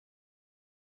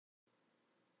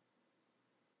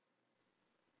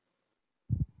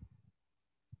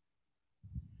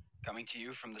Coming to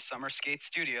you from the Summer Skate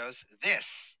Studios,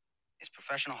 this is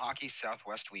Professional Hockey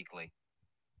Southwest Weekly.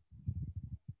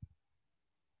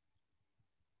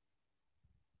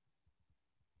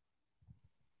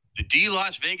 The D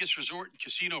Las Vegas Resort and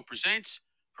Casino presents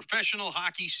Professional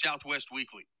Hockey Southwest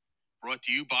Weekly, brought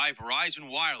to you by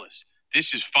Verizon Wireless.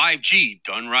 This is 5G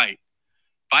done right.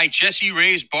 By Jesse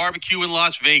Ray's Barbecue in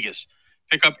Las Vegas.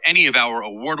 Pick up any of our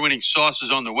award-winning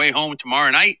sauces on the way home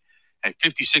tomorrow night at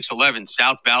 5611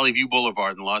 South Valley View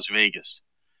Boulevard in Las Vegas.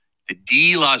 The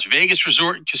D Las Vegas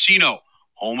Resort and Casino,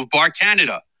 home of Bar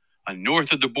Canada, a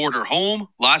north of the border home,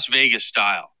 Las Vegas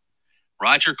style.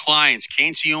 Roger Klein's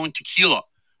Cancion Tequila,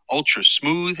 ultra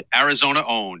smooth, Arizona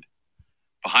owned.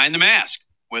 Behind the Mask,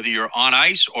 whether you're on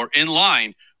ice or in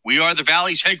line, we are the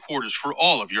Valley's headquarters for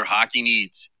all of your hockey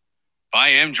needs.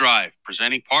 By M-Drive,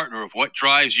 presenting partner of what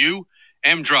drives you,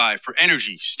 M-Drive for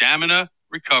energy, stamina,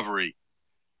 recovery.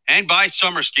 And by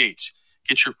Summer Skates.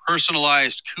 Get your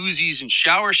personalized koozies and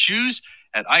shower shoes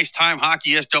at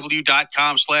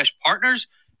IcetimeHockeySW.com/partners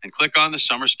and click on the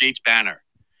Summer Skates banner.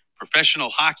 Professional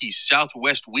Hockey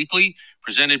Southwest Weekly,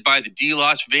 presented by the D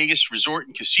Las Vegas Resort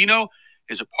and Casino,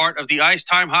 is a part of the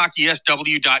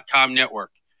IcetimeHockeySW.com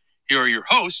network. Here are your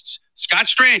hosts, Scott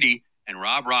Strandy and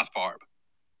Rob Rothbarb.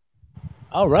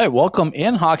 All right, welcome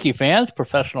in, hockey fans,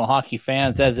 professional hockey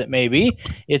fans as it may be.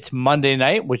 It's Monday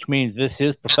night, which means this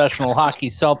is Professional Hockey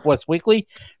Southwest Weekly,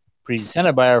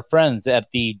 presented by our friends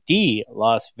at the D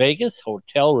Las Vegas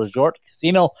Hotel Resort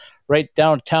Casino, right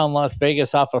downtown Las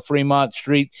Vegas off of Fremont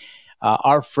Street.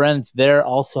 Our friends there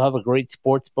also have a great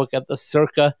sports book at the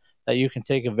Circa that you can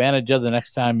take advantage of the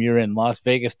next time you're in Las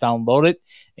Vegas. Download it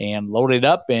and load it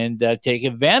up and take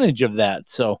advantage of that.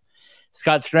 So,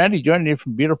 Scott Strandy joining you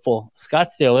from beautiful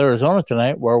Scottsdale, Arizona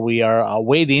tonight, where we are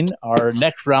awaiting our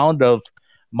next round of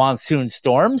monsoon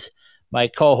storms. My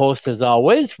co-host, as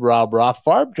always, Rob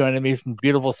Rothbarb, joining me from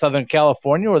beautiful Southern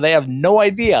California, where they have no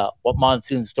idea what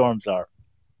monsoon storms are.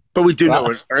 But we do know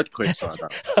what earthquakes are, though.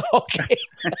 Okay.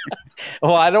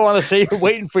 Well, I don't want to say you're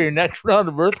waiting for your next round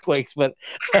of earthquakes, but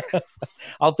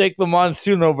I'll take the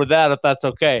monsoon over that if that's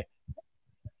okay.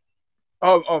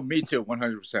 Oh, me too,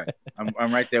 100%.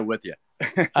 I'm right there with you.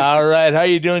 All right. How are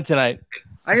you doing tonight?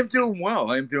 I am doing well.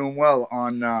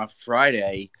 On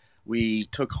Friday, we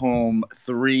took home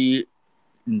 3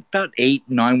 about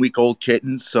 8-9-week-old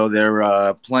kittens, so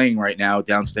they're playing right now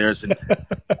downstairs. And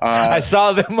I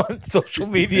saw them on social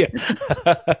media.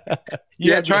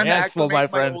 Trying to acclimate my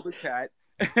friend. Older cat.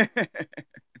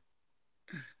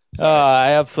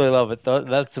 I absolutely love it.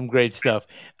 That's some great stuff.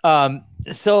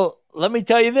 So let me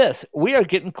tell you this. We are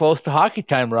getting close to hockey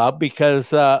time, Rob,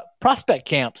 because prospect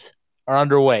camps are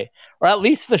underway, or at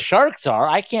least the Sharks are.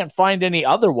 I can't find any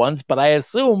other ones, but I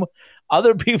assume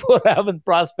other people are having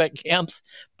prospect camps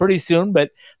pretty soon.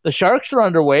 But the Sharks are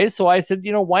underway, so I said,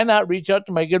 why not reach out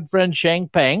to my good friend Shang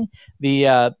Peng,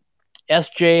 the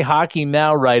SJ Hockey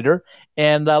Now writer,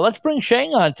 and let's bring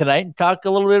Shang on tonight and talk a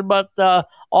little bit about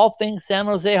all things San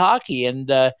Jose hockey.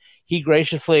 And he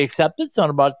graciously accepted. So in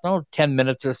about 10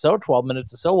 minutes or so, 12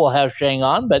 minutes or so, we'll have Shang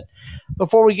on. But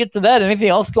before we get to that, anything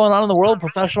else going on in the world of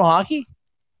professional hockey?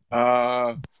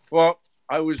 Well,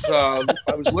 I was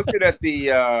looking at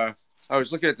the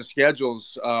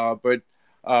schedules, but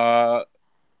I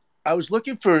was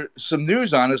looking for some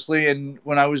news, honestly. And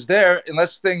when I was there,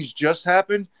 unless things just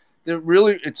happened,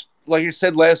 it's like I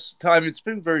said last time, it's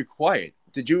been very quiet.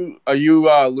 Are you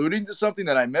alluding to something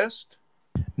that I missed?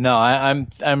 No,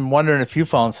 I'm wondering if you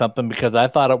found something, because I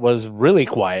thought it was really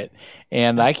quiet,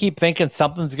 and I keep thinking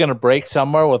something's going to break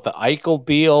somewhere with the Eichel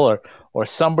deal, or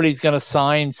somebody's going to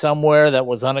sign somewhere that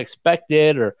was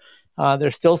unexpected, or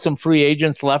there's still some free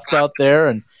agents left out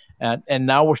there, and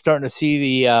now we're starting to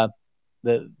see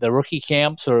the rookie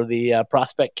camps or the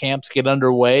prospect camps get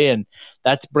underway, and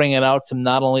that's bringing out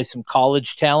not only some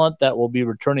college talent that will be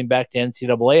returning back to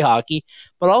NCAA hockey,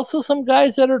 but also some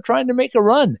guys that are trying to make a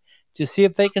run to see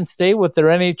if they can stay with their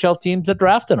NHL teams that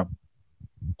drafted them.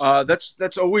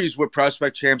 That's always what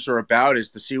prospect camps are about,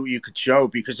 is to see what you could show.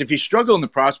 Because if you struggle in the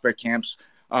prospect camps,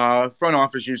 front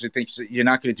office usually thinks that you're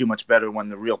not going to do much better when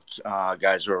the real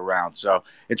guys are around. So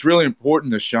it's really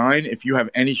important to shine. If you have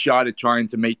any shot at trying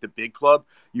to make the big club,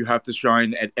 you have to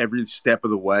shine at every step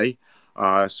of the way.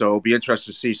 So it'll be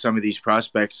interesting to see some of these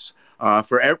prospects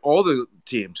for all the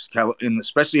teams,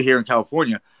 especially here in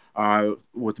California.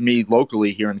 With me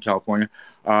locally here in California.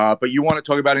 But you want to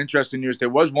talk about interesting news. There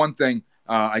was one thing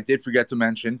I did forget to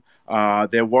mention.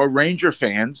 There were Ranger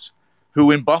fans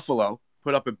who in Buffalo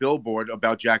put up a billboard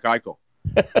about Jack Eichel.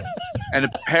 And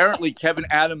apparently Kevin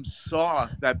Adams saw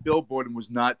that billboard and was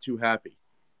not too happy.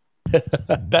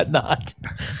 Bet not.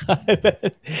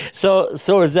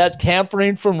 So is that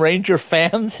tampering from Ranger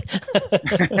fans?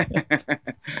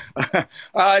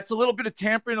 It's a little bit of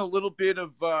tampering, a little bit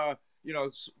of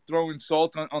throwing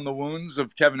salt on the wounds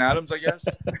of Kevin Adams, I guess.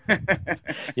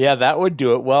 Yeah, that would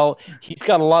do it. Well, he's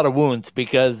got a lot of wounds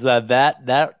because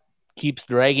that keeps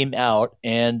dragging out,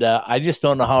 and I just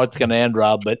don't know how it's going to end,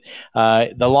 Rob. But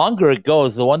the longer it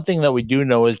goes, the one thing that we do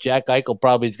know is Jack Eichel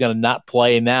probably is going to not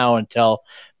play now until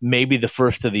maybe the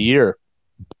first of the year.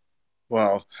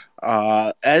 Well,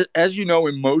 as you know,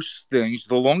 in most things,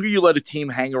 the longer you let a team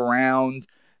hang around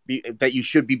that you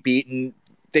should be beaten,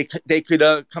 they could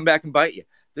come back and bite you.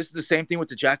 This is the same thing with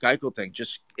the Jack Eichel thing.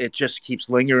 It just keeps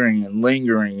lingering and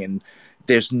lingering, and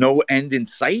there's no end in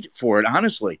sight for it.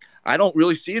 Honestly, I don't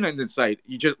really see an end in sight.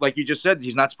 Like you just said,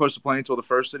 he's not supposed to play until the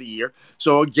first of the year.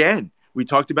 So again, we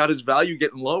talked about his value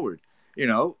getting lowered.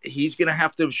 He's going to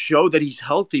have to show that he's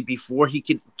healthy before he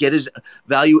can get his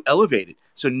value elevated.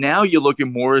 So now you're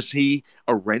looking more, is he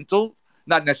a rental?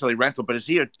 Not necessarily rental, but is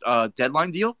he a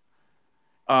deadline deal?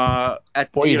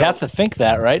 You'd have to think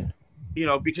that, right?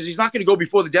 Because he's not going to go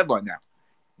before the deadline now.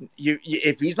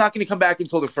 If he's not going to come back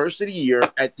until the first of the year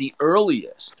at the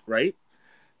earliest, right?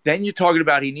 Then you're talking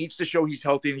about he needs to show he's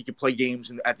healthy and he can play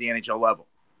games at the NHL level.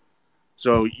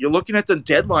 So you're looking at the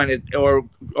deadline or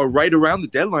right around the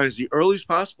deadline is the earliest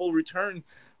possible return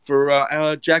for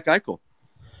Jack Eichel.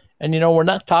 And, we're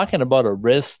not talking about a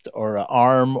wrist or an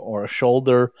arm or a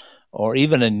shoulder or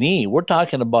even a knee. We're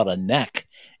talking about a neck.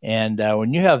 And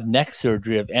when you have neck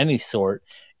surgery of any sort,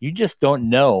 you just don't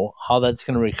know how that's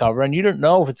going to recover. And you don't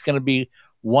know if it's going to be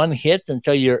one hit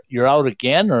until you're out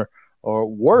again or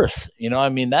worse.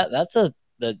 That's a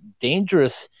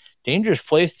dangerous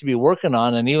place to be working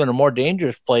on, and even a more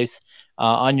dangerous place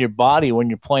on your body when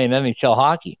you're playing NHL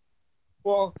hockey.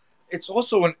 Well, it's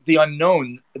also the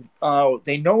unknown.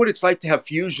 They know what it's like to have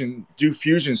do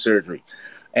fusion surgery.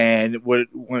 And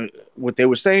what they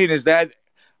were saying is that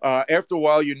after a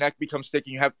while, your neck becomes stiff,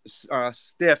 and you have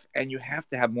stiff, and you have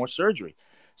to have more surgery.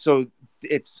 So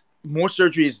it's more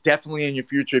surgery is definitely in your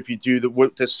future if you do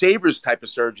the Sabres type of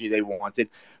surgery they wanted.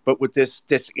 But with this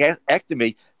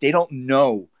ectomy, they don't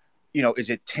know. Is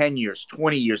it 10 years,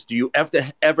 20 years? Do you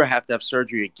ever have to have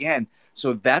surgery again?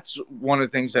 So that's one of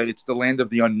the things that it's the land of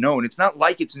the unknown. It's not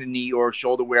like it's in a knee or a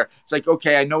shoulder where it's like,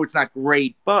 okay, I know it's not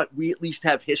great, but we at least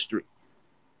have history.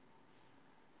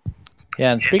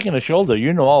 Yeah, and speaking of shoulder,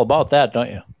 you know all about that, don't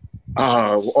you?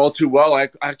 All too well. I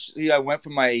went for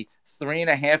my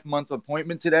 3.5 month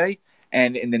appointment today,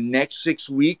 and in the next 6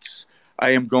 weeks,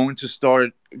 I am going to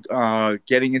start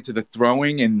getting into the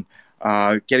throwing and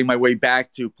getting my way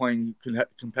back to playing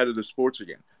competitive sports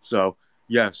again. So,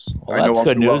 yes. Well, that's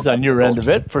good news on your end of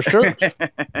it, for sure.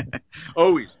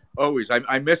 Always.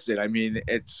 I miss it. I mean,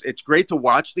 it's great to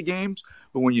watch the games,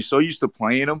 but when you're so used to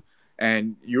playing them,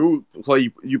 and you play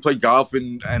golf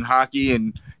and hockey,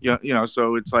 and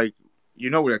so it's like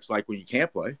what it's like when you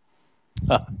can't play.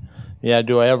 Yeah,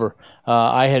 do I ever?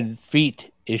 I had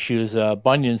feet issues,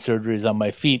 bunion surgeries on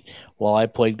my feet while I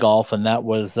played golf, and that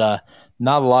was not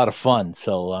a lot of fun.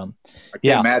 So, I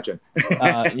can't imagine.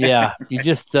 Yeah, you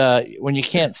just when you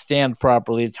can't stand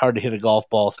properly, it's hard to hit a golf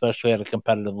ball, especially at a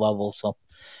competitive level. So,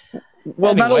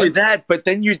 well, anyway. Not only that, but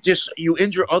then you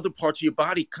injure other parts of your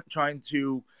body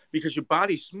because your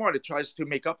body's smart, it tries to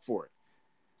make up for it.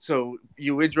 So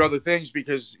you injure other things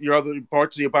because your other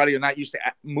parts of your body are not used to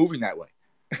moving that way.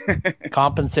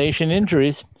 Compensation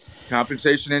injuries.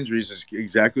 Compensation injuries is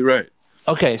exactly right.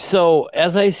 Okay, so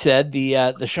as I said,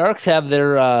 the Sharks have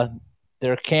their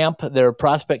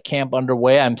prospect camp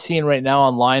underway. I'm seeing right now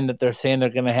online that they're saying they're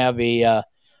going to have a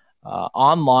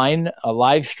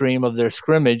live stream of their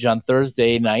scrimmage on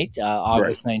Thursday night,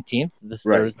 August 19th, this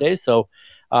Thursday. So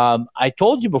I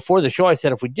told you before the show, I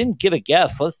said if we didn't get a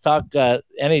guest, let's talk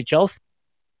NHL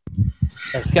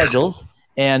schedules.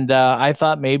 And I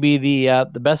thought maybe the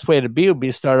best way to would be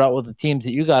to start out with the teams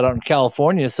that you got out in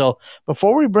California. So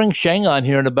before we bring Sheng on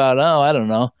here in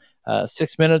about,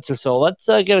 6 minutes or so, let's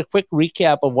get a quick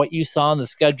recap of what you saw on the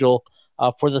schedule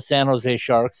for the San Jose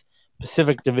Sharks,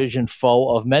 Pacific Division foe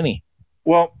of many.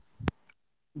 Well,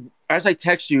 as I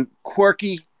text you,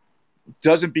 quirky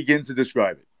doesn't begin to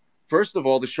describe it. First of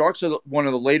all, the Sharks are one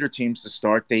of the later teams to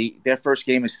start. Their first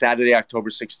game is Saturday, October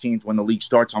 16th, when the league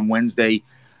starts on Wednesday,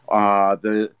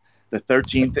 the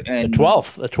 13th and the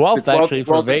 12th actually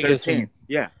for Vegas. And,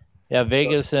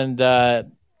 Vegas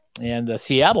and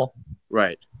Seattle.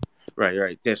 Right.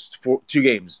 There's 2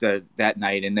 games that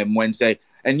night, and then Wednesday.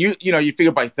 And you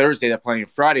figure by Thursday they're playing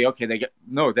Friday. Okay,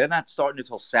 they're not starting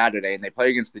until Saturday, and they play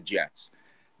against the Jets.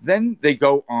 Then they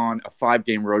go on a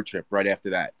 5-game road trip right after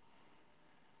that.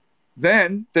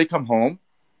 Then they come home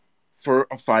for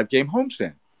a 5-game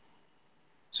homestand.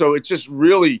 So it's just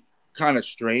really kind of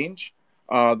strange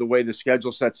the way the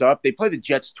schedule sets up. They play the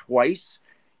Jets twice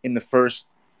in the first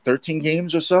 13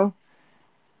 games or so.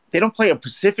 They don't play a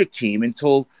Pacific team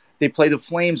until they play the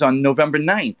Flames on November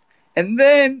 9th. And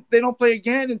then they don't play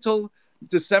again until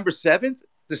December 7th,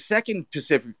 the second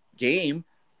Pacific game,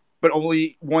 but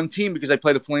only one team because they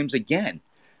play the Flames again.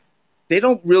 They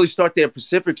don't really start their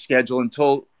Pacific schedule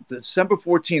until December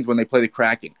 14th when they play the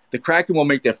Kraken. The Kraken will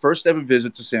make their first ever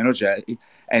visit to San Jose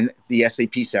and the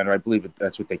SAP Center. I believe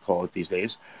that's what they call it these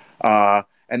days.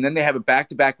 And then they have a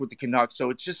back-to-back with the Canucks. So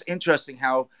it's just interesting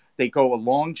how they go a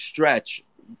long stretch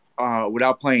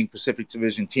without playing Pacific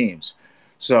Division teams.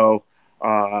 So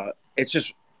it's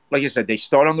just, like I said, they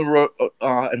start on the road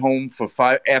at home for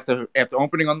 5 after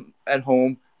opening at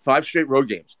home, 5 straight road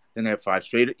games. Then they have 5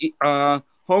 straight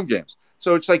home games.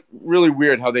 So it's like really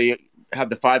weird how they have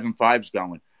the 5 and 5s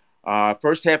going.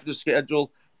 First half of the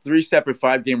schedule, 3 separate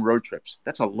 5-game road trips.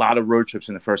 That's a lot of road trips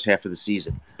in the first half of the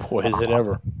season. Boy, is it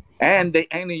ever! And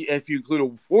if you include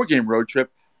a 4-game road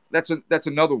trip, that's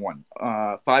another one.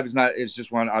 5 is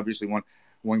just one, obviously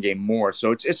one game more.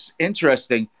 So it's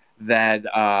interesting that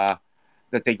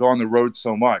that they go on the road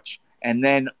so much. And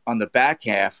then on the back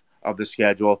half of the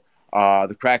schedule,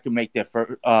 the Kraken make their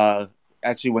first.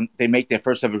 Actually, when they make their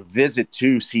first ever visit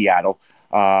to Seattle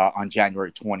on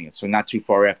January 20th, so not too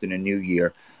far after the new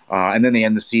year. And then they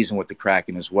end the season with the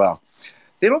Kraken as well.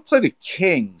 They don't play the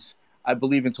Kings, I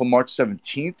believe, until March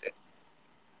 17th.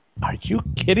 Are you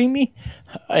kidding me?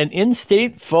 An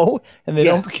in-state foe, and they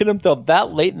don't get them till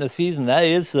that late in the season. That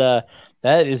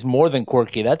is more than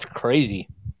quirky. That's crazy.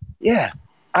 Yeah.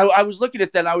 I was looking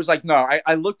at that, and I was like, no.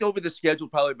 I looked over the schedule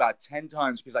probably about 10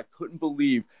 times because I couldn't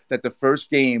believe that the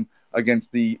first game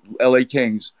against the LA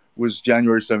Kings was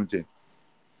January 17th.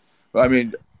 I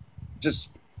mean,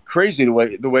 just crazy the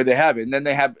way they have it. And then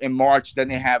they have in March, then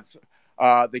they have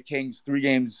the Kings 3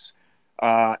 games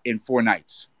in 4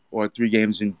 nights, or 3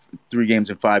 games in 4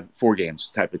 games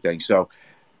type of thing. So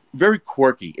very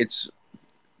quirky.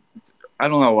 I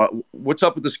don't know what's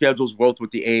up with the schedules, both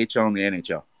with the AHL and the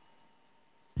NHL.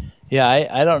 Yeah,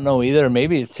 I don't know either.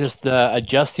 Maybe it's just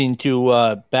adjusting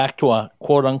to back to a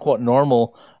quote unquote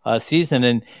normal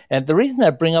season. And the reason I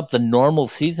bring up the normal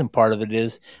season part of it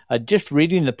is just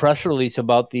reading the press release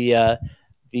about the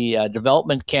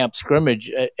development camp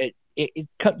scrimmage. It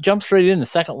jumps right in the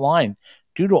second line.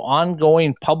 Due to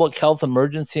ongoing public health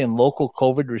emergency and local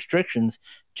COVID restrictions,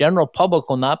 general public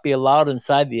will not be allowed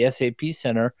inside the SAP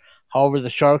Center. However, the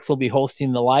Sharks will be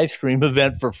hosting the live stream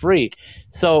event for free.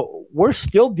 So we're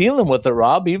still dealing with it,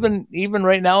 Rob, even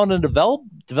right now in a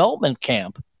development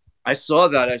camp. I saw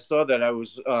that. I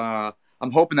was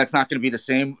I'm hoping that's not going to be the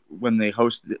same when they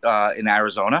host in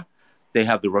Arizona. They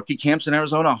have the rookie camps in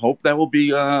Arizona. I hope that will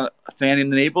be fan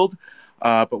enabled.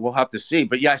 But we'll have to see.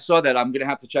 But yeah, I saw that. I'm going to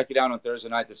have to check it out on Thursday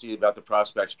night to see about the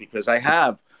prospects, because I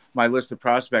have my list of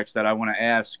prospects that I want to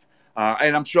ask.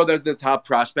 And I'm sure they're the top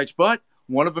prospects, but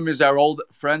one of them is our old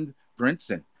friend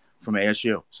Brinson from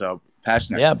ASU. So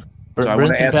Passionate. Yeah,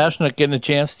 Brinson Passionate getting a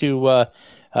chance to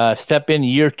step in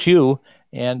year 2.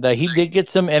 And he did get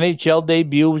some NHL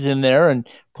debuts in there and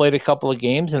played a couple of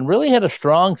games and really had a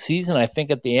strong season, I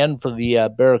think, at the end for the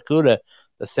Barracuda,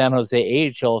 the San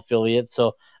Jose AHL affiliate.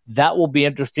 So that will be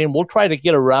interesting. We'll try to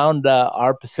get around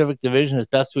our Pacific Division as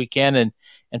best we can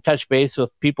and touch base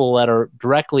with people that are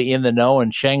directly in the know.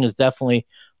 And Sheng is definitely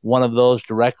one of those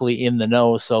directly in the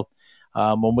know. So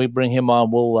when we bring him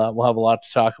on, we'll have a lot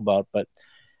to talk about. But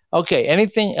okay,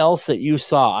 anything else that you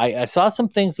saw? I saw some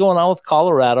things going on with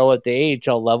Colorado at the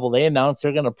AHL level. They announced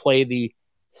they're going to play the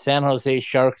San Jose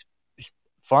Sharks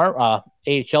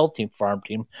AHL team, farm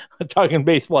team. I'm talking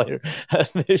baseball here.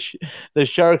 The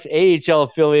Sharks AHL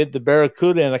affiliate, the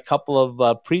Barracuda, in a couple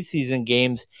of preseason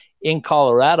games in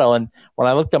Colorado. And when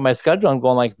I looked at my schedule, I'm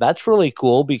going like, that's really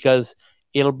cool, because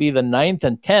it'll be the 9th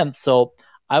and 10th. So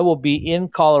I will be in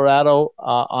Colorado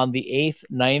on the 8th,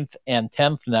 9th, and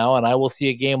 10th now, and I will see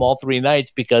a game all 3 nights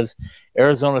because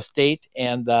Arizona State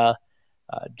and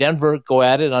Denver go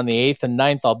at it on the 8th and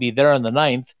 9th. I'll be there on the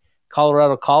 9th.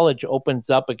 Colorado College opens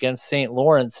up against St.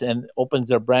 Lawrence and opens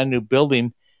their brand new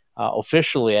building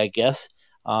officially, I guess,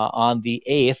 on the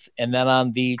 8th. And then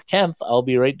on the 10th, I'll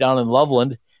be right down in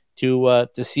Loveland to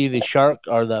see the Shark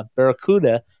or the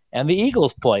Barracuda and the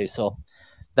Eagles play. So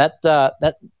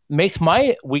that makes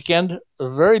my weekend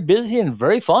very busy and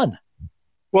very fun.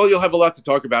 Well, you'll have a lot to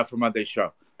talk about for Monday's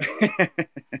show.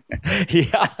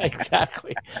 Yeah,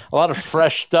 exactly. A lot of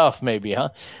fresh stuff, maybe, huh?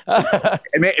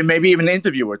 And maybe even an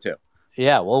interview or two.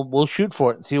 Yeah, we'll shoot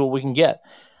for it and see what we can get.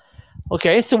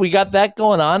 Okay, so we got that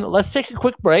going on. Let's take a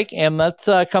quick break and let's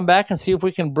come back and see if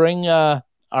we can bring our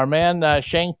man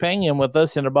Sheng Peng in with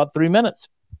us in about 3 minutes.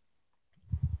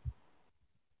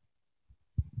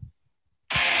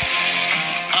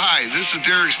 Hi, this is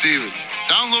Derek Stevens.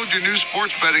 Download your new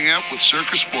sports betting app with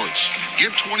Circus Sports.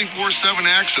 Get 24/7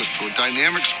 access to a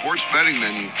dynamic sports betting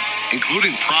menu,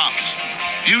 including props,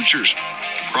 futures,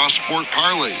 cross-sport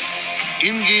parlays,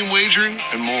 in-game wagering,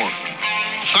 and more.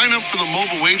 Sign up for the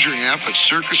mobile wagering app at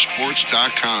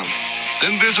circusports.com.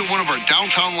 Then visit one of our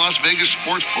downtown Las Vegas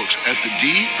sports books at the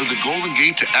D or the Golden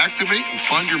Gate to activate and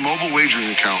fund your mobile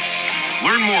wagering account.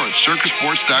 Learn more at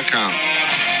circusports.com.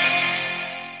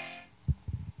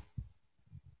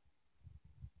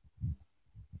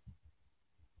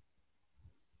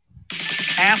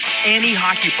 Ask any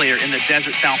hockey player in the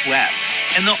Desert Southwest,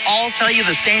 and they'll all tell you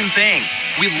the same thing.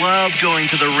 We love going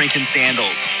to the rink in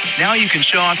sandals. Now you can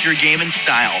show off your game in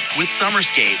style with summer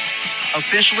skates.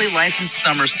 Officially licensed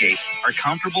summer skates are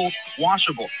comfortable,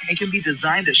 washable, and can be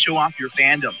designed to show off your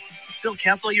fandom. Phil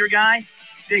Kessel your guy?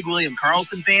 Big William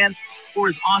Karlsson fan? Or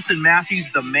is Austin Matthews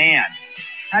the man?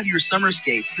 Have your summer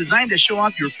skates designed to show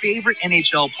off your favorite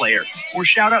NHL player or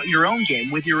shout out your own game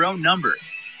with your own number.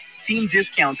 Team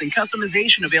discounts and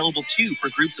customization available too for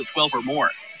groups of 12 or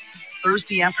more.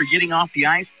 Thirsty after getting off the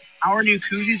ice? Our new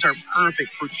koozies are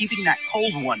perfect for keeping that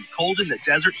cold one cold in the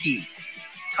desert heat.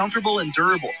 Comfortable and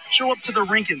durable, show up to the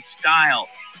rink in style.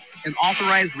 An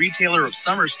authorized retailer of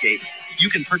summer skates, you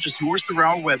can purchase yours through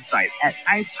our website at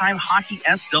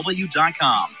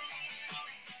IcetimeHockeySW.com.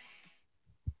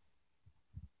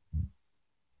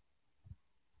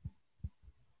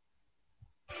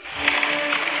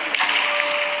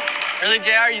 Really,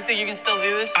 JR? You think you can still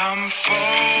do this? I'm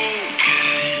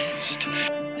focused.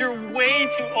 You're way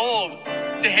too old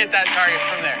to hit that target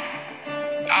from there.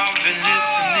 I've been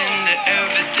listening to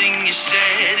everything you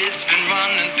said. It's been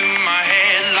running through my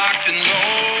head, locked and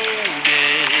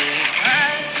loaded. All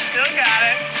right, still got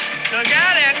it. Still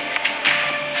got it.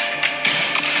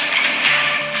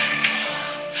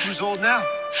 Who's old now?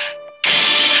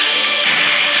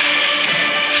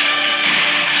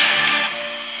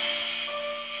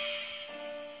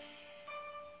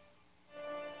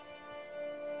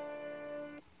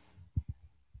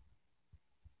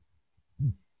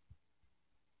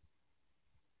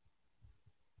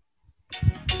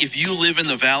 If you live in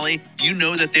the Valley, you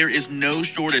know that there is no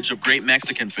shortage of great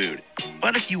Mexican food.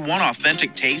 But if you want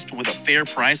authentic taste with a fair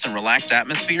price and relaxed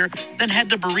atmosphere, then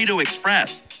head to Burrito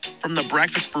Express. From the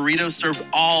breakfast burritos served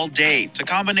all day to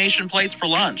combination plates for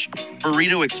lunch,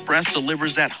 Burrito Express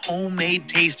delivers that homemade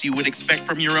taste you would expect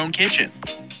from your own kitchen.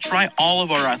 Try all of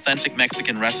our authentic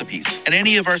Mexican recipes at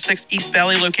any of our 6 East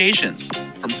Valley locations,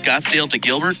 from Scottsdale to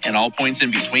Gilbert and all points in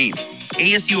between.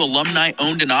 ASU alumni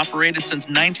owned and operated since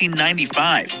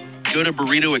 1995. Go to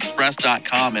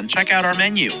burritoexpress.com and check out our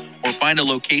menu or find a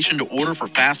location to order for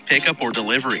fast pickup or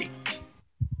delivery.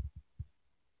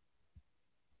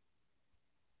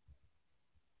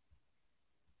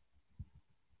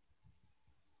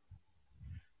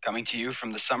 Coming to you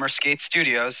from the Summer Skate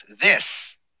Studios,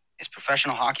 this is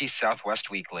Professional Hockey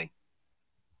Southwest Weekly.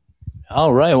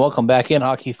 All right, welcome back in,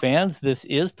 hockey fans. This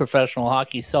is Professional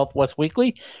Hockey Southwest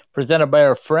Weekly, presented by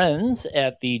our friends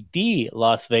at the D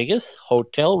Las Vegas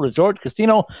Hotel Resort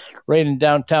Casino, right in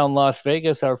downtown Las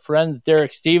Vegas. Our friends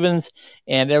Derek Stevens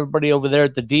and everybody over there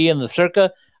at the D and the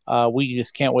Circa. We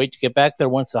just can't wait to get back there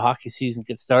once the hockey season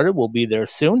gets started. We'll be there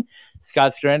soon.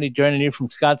 Scott Strandy joining you from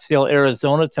Scottsdale,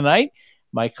 Arizona tonight.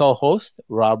 My co-host,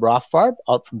 Rob Rothfarb,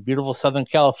 out from beautiful Southern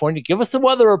California. Give us a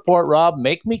weather report, Rob.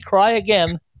 Make me cry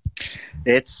again.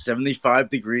 It's 75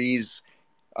 degrees,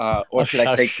 or should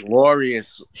I say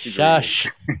glorious degrees. Shush.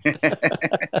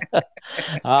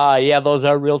 Yeah, those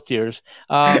are real tears.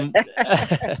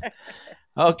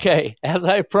 Okay, as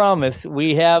I promised,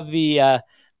 we have the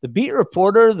beat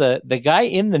reporter, the guy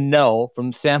in the know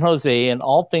from San Jose and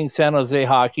all things San Jose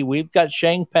hockey. We've got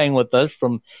Sheng Peng with us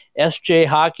from SJ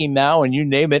Hockey Now, and you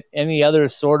name it, any other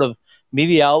sort of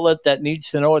media outlet that needs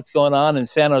to know what's going on in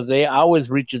San Jose always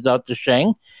reaches out to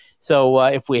Sheng. So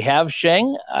if we have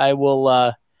Sheng, I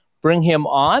will bring him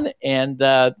on. And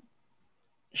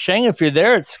Sheng, if you're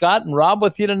there, it's Scott and Rob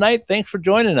with you tonight. Thanks for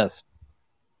joining us.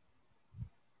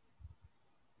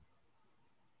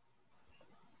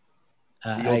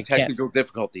 The old technical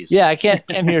difficulties. Yeah, I can't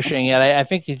hear Sheng yet. I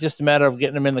think it's just a matter of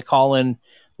getting him in the call-in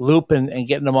loop and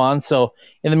getting him on. So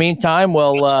in the meantime,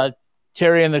 we'll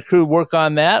Terry and the crew work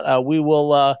on that. We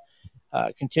will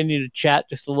continue to chat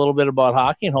just a little bit about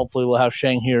hockey, and hopefully we'll have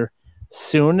Sheng here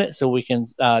soon so we can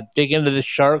dig into the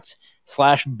Sharks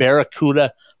 /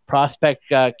 Barracuda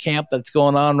prospect camp that's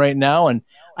going on right now. And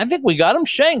I think we got him.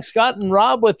 Sheng, Scott, and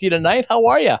Rob with you tonight. How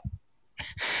are you?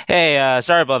 Hey,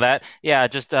 sorry about that. Yeah,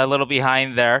 just a little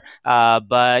behind there.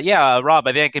 But yeah, Rob,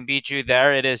 I think I can beat you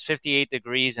there. It is 58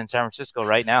 degrees in San Francisco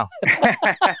right now.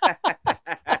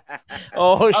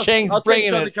 Oh, Sheng's I'll take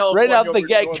bringing Southern it California right off the over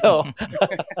Northern.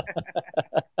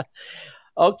 get-go.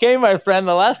 Okay, my friend.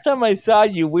 The last time I saw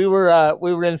you, we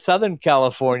were in Southern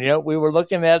California. We were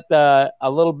looking at a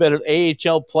little bit of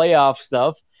AHL playoff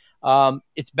stuff.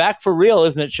 It's back for real,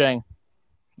 isn't it, Sheng?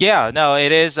 Yeah, no,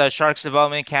 it is. Sharks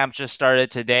development camp just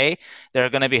started today. They're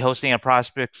going to be hosting a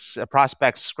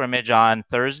prospects scrimmage on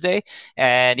Thursday,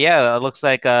 and yeah, it looks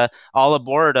like all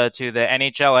aboard to the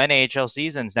NHL and AHL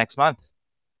seasons next month.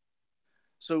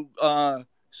 So,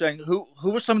 saying who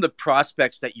are some of the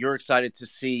prospects that you're excited to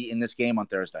see in this game on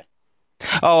Thursday?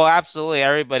 Oh, absolutely.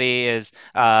 Everybody is,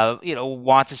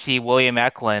 want to see William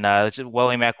Eklund.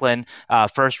 William Eklund,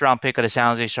 first round pick of the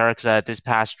San Jose Sharks this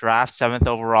past draft, 7th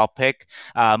overall pick.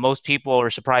 Most people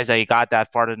are surprised that he got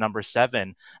that far to number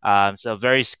 7. So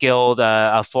very skilled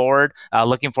forward.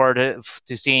 Looking forward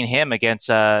to seeing him against,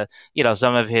 some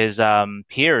of his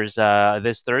peers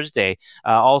this Thursday.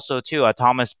 Also, too,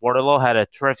 Thomas Bordeleau had a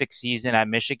terrific season at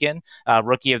Michigan,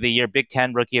 Rookie of the Year, Big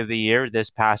Ten Rookie of the Year this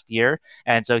past year,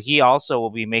 and so he also will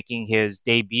be making his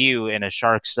debut in a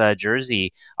Sharks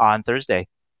jersey on Thursday.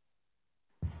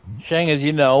 Sheng, as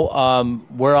you know,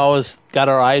 we're always got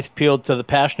our eyes peeled to the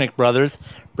Pashnik brothers.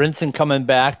 Brinson coming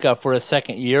back for a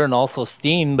second year, and also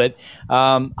Steen. But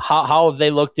how have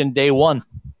they looked in day one?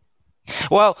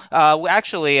 Well,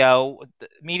 actually,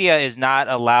 media is not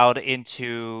allowed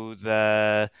into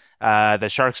the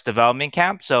Sharks development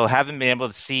camp, so haven't been able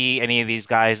to see any of these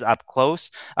guys up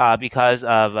close because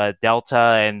of Delta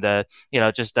and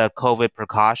just the COVID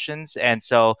precautions. And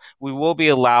so we will be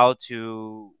allowed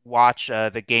to watch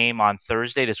the game on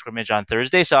Thursday, the scrimmage on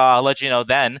Thursday. So I'll let you know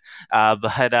then. But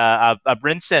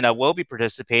Brinson will be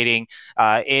participating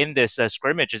in this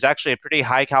scrimmage. It's actually a pretty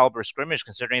high caliber scrimmage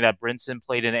considering that Brinson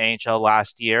played in the NHL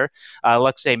last year.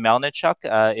 Alexei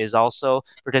Melnichuk is also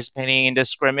participating in this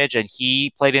scrimmage, and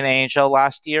he played in NHL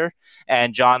last year.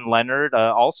 And John Leonard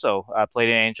also played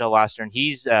in NHL last year, and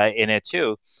he's in it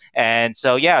too. And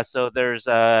so, yeah, so there's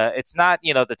it's not,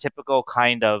 the typical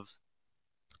kind of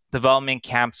development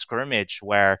camp scrimmage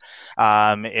where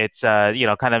it's kind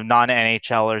of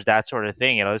non-NHLers, that sort of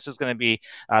thing. This is going to be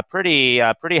pretty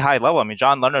high level. I mean,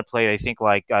 John Leonard played, I think,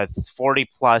 like 40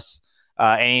 plus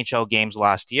NHL games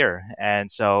last year, and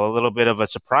so a little bit of a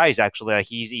surprise actually that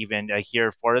he's even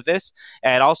here for this.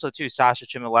 And also too, Sasha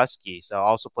Chmielewski, so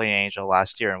also playing NHL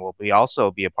last year, and will also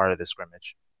be a part of this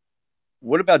scrimmage.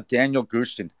 What about Daniel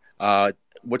Gushtin?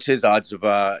 What's his odds of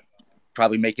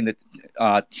probably making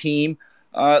the team?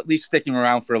 At least sticking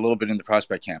around for a little bit in the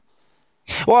prospect camp?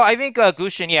 Well, I think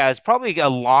Gushtin, is probably a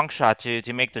long shot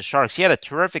to make the Sharks. He had a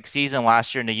terrific season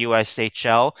last year in the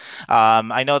USHL.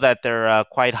 I know that they're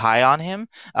quite high on him,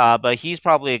 but he's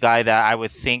probably a guy that I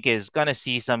would think is going to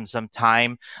see some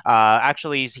time.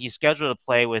 Actually, he's scheduled to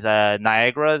play with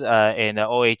Niagara in the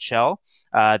OHL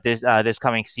this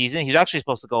coming season. He's actually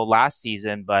supposed to go last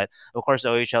season, but of course the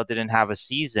OHL didn't have a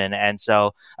season, and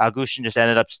so Gushtin just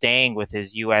ended up staying with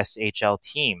his USHL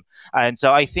team. And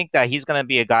so I think that he's going to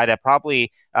be a guy that probably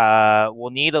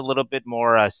will need a little bit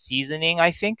more seasoning,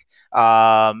 I think.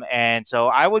 And so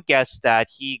I would guess that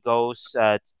he goes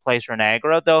plays for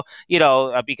Niagara, though,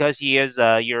 because he is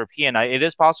European, it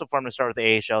is possible for him to start with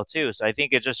the AHL too. So I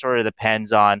think it just sort of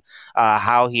depends on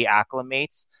how he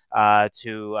acclimates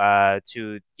to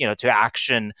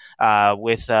action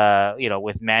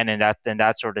with men and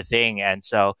that sort of thing. And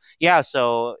so, yeah,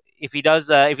 so if he does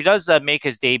make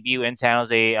his debut in San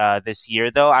Jose this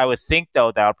year, though, I would think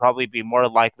though that would probably be more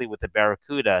likely with the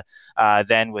Barracuda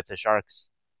than with the Sharks.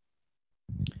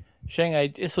 Sheng, I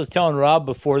just was telling Rob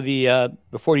before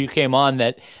you came on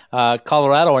that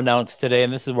Colorado announced today,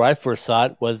 and this is where I first saw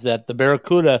it, was that the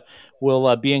Barracuda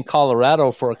will be in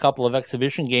Colorado for a couple of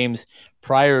exhibition games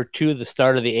prior to the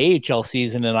start of the AHL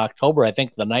season in October. I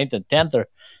think the 9th and 10th or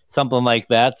something like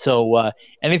that. So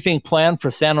anything planned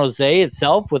for San Jose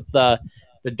itself with the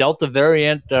Delta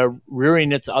variant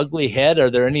rearing its ugly head? Are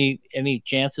there any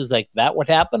chances like that would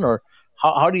happen, or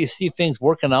how do you see things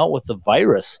working out with the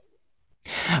virus?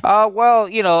 Well,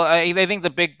 I think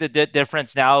the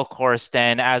difference now, of course,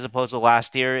 then as opposed to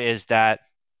last year, is that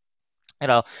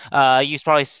You've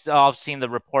probably all seen the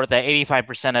report that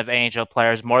 85% of NHL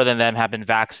players, more than them, have been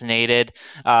vaccinated.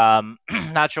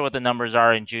 Not sure what the numbers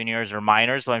are in juniors or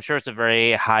minors, but I'm sure it's a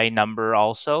very high number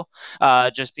also,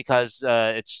 just because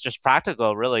it's just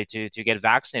practical, really, to get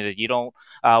vaccinated. You don't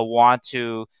want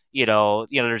to,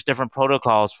 there's different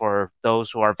protocols for those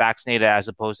who are vaccinated as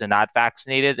opposed to not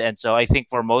vaccinated. And so I think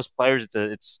for most players,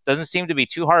 it doesn't seem to be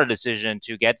too hard a decision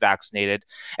to get vaccinated.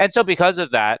 And so because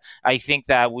of that, I think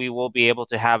that we will be able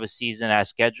to have a season as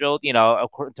scheduled. In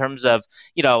terms of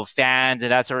fans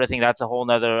and that sort of thing, that's a whole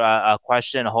nother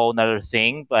question, a whole nother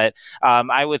thing. But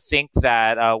I would think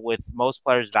that with most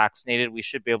players vaccinated, we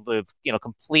should be able to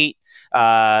complete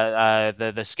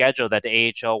the schedule that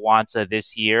the AHL wants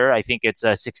this year. I think it's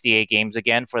 68 games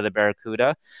again for the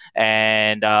Barracuda,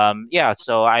 and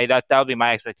so that would be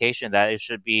my expectation, that it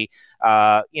should be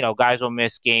guys will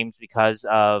miss games because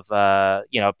of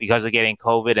getting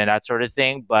COVID and that sort of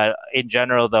thing. But in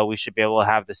general, though, we should be able to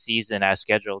have the season as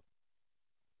scheduled.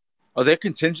 Are there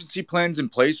contingency plans in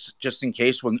place just in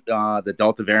case when the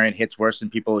Delta variant hits worse than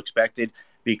people expected?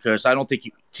 Because I don't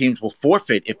think teams will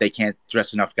forfeit if they can't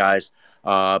dress enough guys.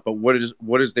 But what is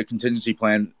the contingency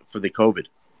plan for the COVID?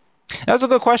 That's a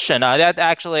good question. That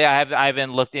actually, I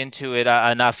haven't looked into it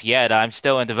enough yet. I'm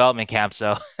still in development camp,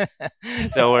 so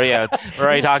we're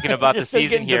already talking about the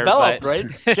season here. Right?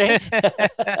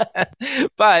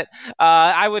 But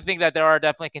I would think that there are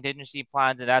definitely contingency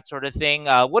plans and that sort of thing.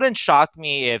 Wouldn't shock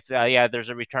me if there's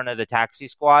a return of the taxi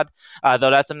squad, though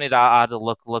that's something that I'll have to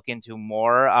look into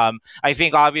more. I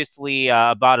think obviously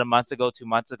about a month ago, 2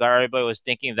 months ago, everybody was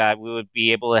thinking that we would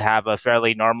be able to have a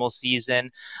fairly normal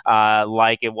season,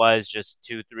 like it was just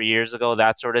 2-3 years ago,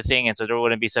 that sort of thing. And so there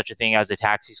wouldn't be such a thing as a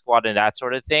taxi squad and that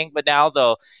sort of thing. But now,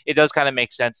 though, it does kind of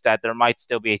make sense that there might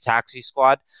still be a taxi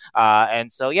squad.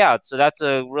 And so that's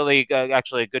a really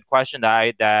actually a good question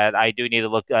that I do need to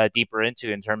look deeper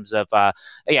into in terms of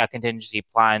contingency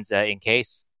plans in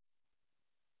case.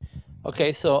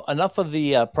 Okay, so enough of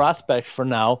the prospects for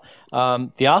now.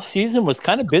 The off season was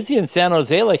kind of busy in San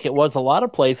Jose, like it was a lot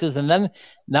of places, and then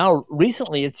now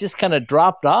recently it's just kind of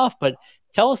dropped off. But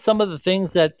tell us some of the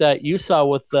things that you saw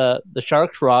with the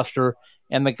Sharks roster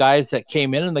and the guys that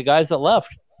came in and the guys that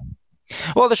left.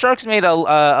 Well, the Sharks made a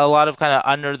lot of kind of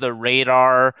under the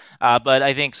radar, but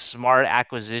I think smart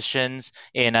acquisitions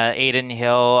in Adin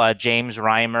Hill, James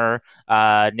Reimer,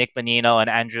 Nick Bonino, and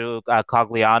Andrew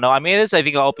Cogliano. I mean, it is, I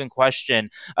think, an open question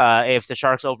if the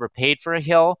Sharks overpaid for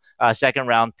Hill. Second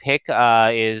round pick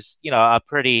is a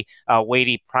pretty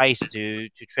weighty price to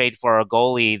trade for a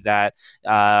goalie that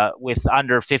with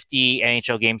under 50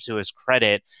 NHL games to his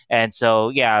credit. And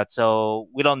so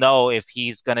we don't know if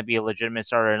he's going to be a legitimate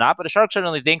starter or not, but the Sharks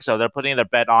certainly think so. They're putting their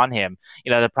bet on him.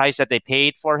 The price that they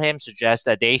paid for him suggests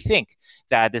that they think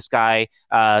that this guy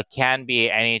can be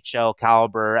an NHL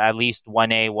caliber, at least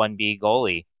 1A, 1B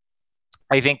goalie.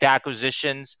 I think the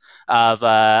acquisitions of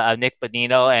Nick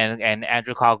Bonino and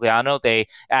Andrew Cogliano, they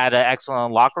add an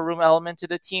excellent locker room element to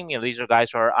the team. These are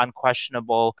guys who are unquestioned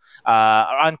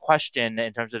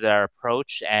in terms of their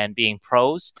approach and being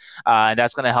pros. And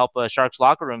that's going to help a Sharks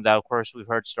locker room that, of course, we've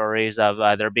heard stories of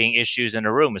there being issues in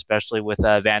the room, especially with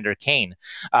Vander Kane.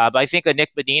 But I think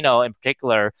Nick Bonino in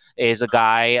particular is a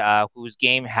guy whose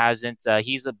game hasn't,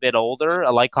 he's a bit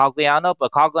older, like Cogliano,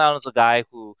 but Cogliano is a guy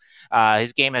who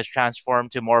his game has transformed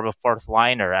to more of a fourth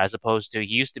liner, as opposed to he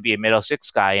used to be a middle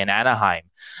six guy in Anaheim.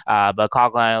 But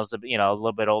Cogliano's a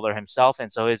little bit older himself,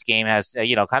 and so his game has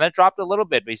kind of dropped a little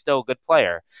bit, but he's still a good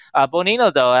player.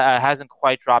 Bonino, though, hasn't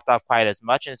quite dropped off quite as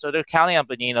much, and so they're counting on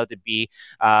Bonino to be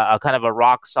a kind of a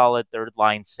rock solid third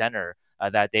line center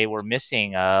that they were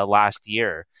missing last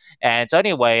year. And so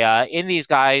anyway, in these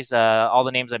guys, all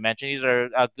the names I mentioned, these are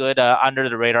good under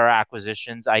the radar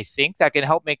acquisitions, I think, that can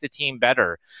help make the team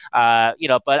better. But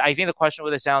I think the question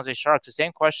with the San Jose Sharks, the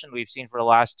same question we've seen for the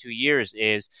last 2 years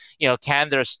is, can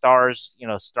their stars,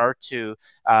 start to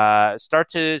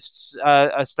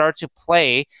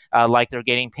play like they're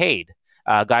getting paid?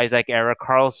 Guys like Erik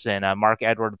Karlsson,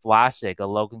 Marc-Edouard Vlasic,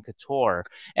 Logan Couture,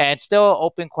 and still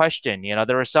open question.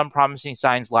 There were some promising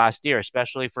signs last year,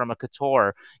 especially from a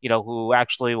Couture, who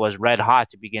actually was red hot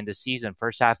to begin the season,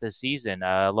 first half of the season.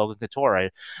 Logan Couture,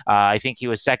 I think he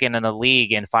was second in the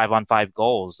league in 5-on-5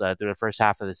 goals through the first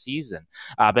half of the season.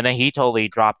 But then he totally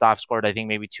dropped off, scored, I think,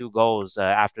 maybe 2 goals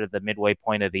after the midway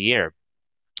point of the year.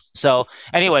 So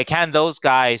anyway, can those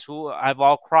guys who have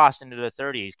all crossed into the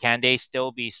 30s, can they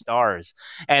still be stars?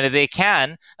 And if they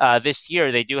can, this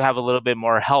year they do have a little bit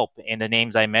more help in the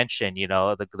names I mentioned.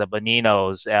 The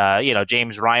Boninos,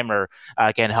 James Reimer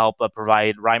can help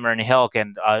provide. Reimer and Hill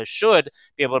should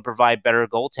be able to provide better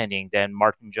goaltending than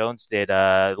Martin Jones did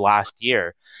last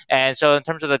year. And so in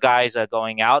terms of the guys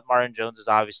going out, Martin Jones is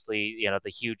obviously the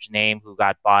huge name who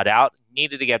got bought out.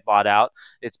 Needed to get bought out.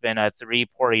 It's been 3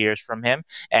 poor years from him,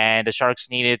 and the Sharks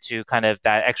needed to kind of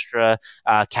that extra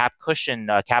cap cushion,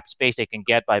 cap space they can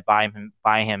get by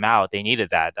buying him out. They needed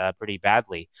that pretty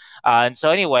badly. And so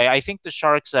anyway, I think the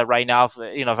Sharks right now, if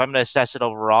I'm going to assess it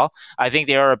overall, I think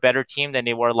they are a better team than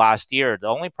they were last year. The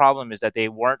only problem is that they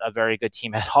weren't a very good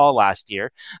team at all last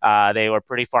year. They were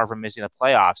pretty far from missing the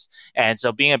playoffs, and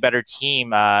so being a better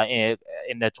team in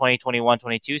the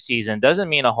 2021-22 season doesn't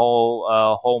mean a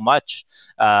whole much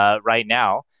right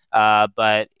now.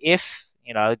 But if,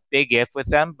 big if with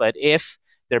them, but if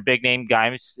their big name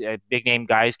guys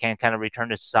can kind of return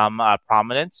to some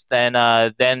prominence, then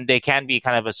they can be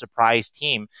kind of a surprise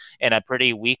team in a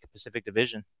pretty weak Pacific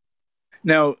Division.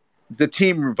 Now, the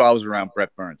team revolves around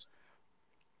Brent Burns.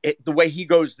 The way he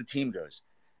goes, the team goes.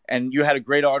 And you had a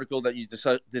great article that you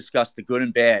discussed the good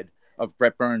and bad of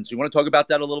Brent Burns. You want to talk about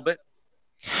that a little bit?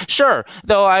 Sure,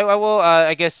 though I will,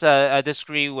 I guess,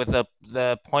 disagree with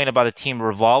the point about the team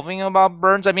revolving about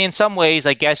Burns. I mean, in some ways,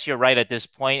 I guess you're right at this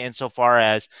point, insofar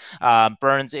as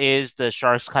Burns is the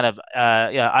Sharks' kind of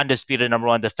undisputed number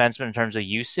one defenseman in terms of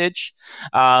usage.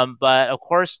 But of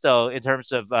course, though, in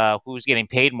terms of who's getting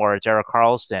paid more, it's Erik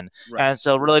Karlsson, right. And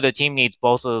so really the team needs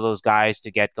both of those guys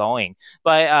to get going.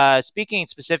 But speaking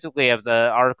specifically of the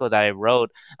article that I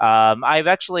wrote, I've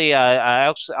actually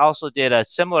I also did a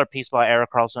similar piece about Erik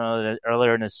Karlsson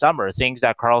earlier in the summer, things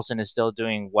that Karlsson is still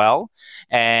doing well,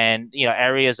 and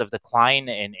areas of decline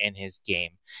in his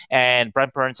game. And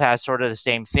Brent Burns has sort of the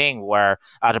same thing, where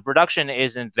the production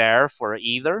isn't there for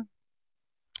either,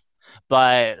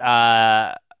 but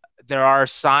there are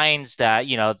signs that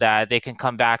that they can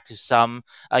come back to some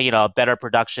better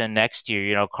production next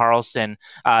year. Karlsson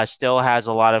still has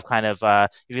a lot of kind of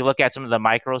if you look at some of the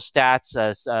micro stats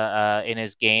in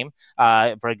his game,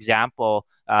 for example,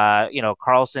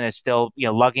 Karlsson is still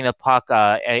lugging the puck.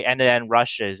 End-to-end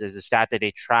rushes is a stat that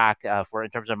they track for in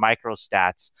terms of micro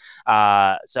stats.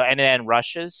 So end-to-end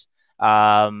rushes.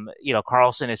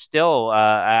 Karlsson is still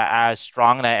as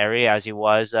strong in that area as he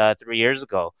was 3 years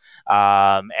ago.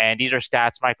 And these are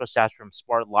microstats from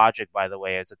Sportlogiq, by the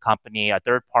way, as a company, a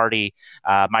third-party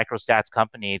microstats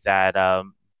company that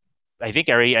I think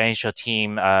every NHL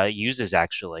team uses,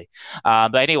 actually.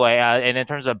 But anyway, and in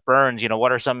terms of Burns,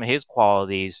 what are some of his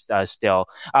qualities still?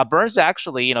 Burns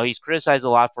actually, he's criticized a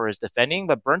lot for his defending,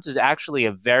 but Burns is actually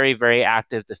a very, very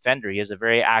active defender. He has a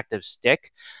very active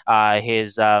stick.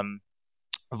 His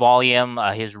volume,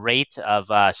 his rate of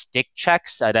stick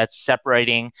checks, that's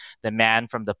separating the man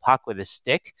from the puck with his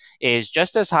stick, is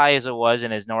just as high as it was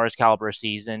in his Norris caliber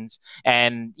seasons.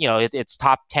 And, it's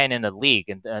top 10 in the league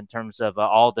in terms of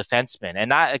all defensemen. And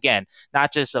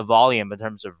not just a volume, but in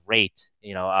terms of rate,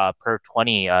 per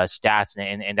 20 stats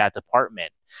in that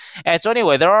department. And so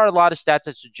anyway, there are a lot of stats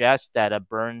that suggest that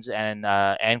Burns and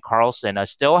Karlsson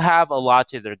still have a lot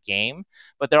to their game,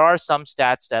 but there are some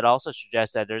stats that also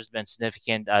suggest that there's been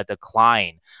significant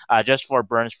decline. Just for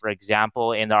Burns, for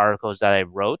example, in the articles that I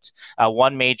wrote,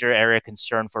 one major area of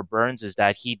concern for Burns is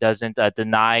that he doesn't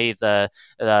deny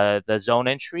the zone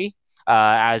entry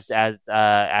as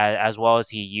well as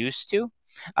he used to,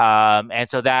 and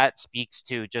so that speaks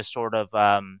to just sort of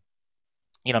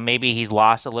maybe he's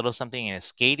lost a little something in his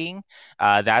skating,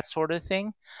 that sort of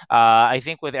thing. I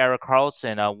think with Erik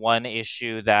Karlsson, one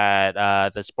issue that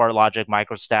the Sportlogiq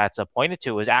microstats pointed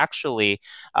to was actually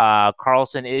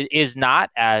Karlsson is not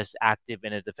as active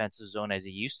in a defensive zone as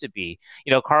he used to be.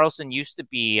 Karlsson used to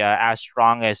be as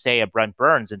strong as, say, a Brent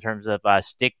Burns in terms of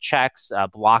stick checks,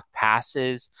 block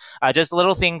passes, just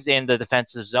little things in the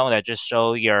defensive zone that just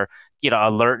show your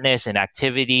alertness and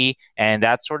activity and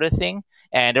that sort of thing.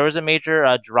 And there was a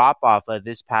major drop-off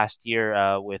this past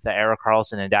year with Erik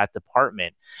Karlsson in that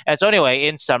department. And so anyway,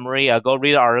 in summary, go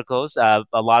read the articles. A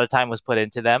lot of time was put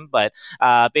into them. But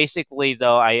basically,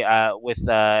 though, with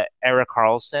Erik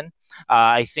Karlsson,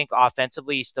 I think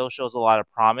offensively he still shows a lot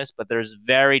of promise, but there's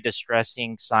very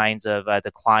distressing signs of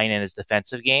decline in his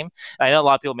defensive game. I know a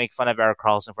lot of people make fun of Erik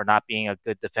Karlsson for not being a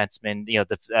good defenseman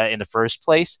in the first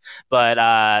place,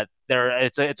 but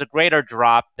it's a greater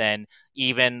drop than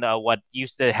even what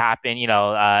used to happen,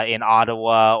 in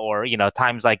Ottawa, or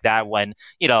times like that when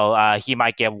he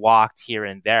might get walked here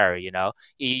and there.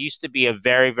 He used to be a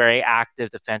very, very active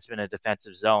defenseman in a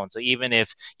defensive zone. So even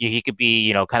if he could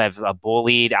be kind of a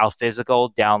bullied, out physical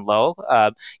down low,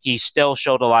 he still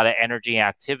showed a lot of energy and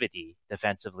activity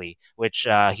defensively, which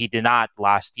he did not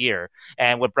last year.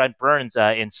 And with Brent Burns,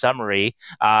 in summary,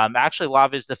 actually a lot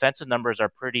of his defensive numbers are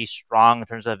pretty strong in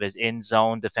terms of his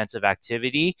in-zone defensive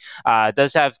activity.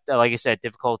 Does have, like I said,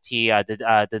 difficulty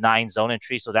denying zone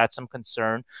entry, so that's some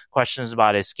concern. Questions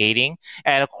about his skating.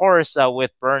 And of course,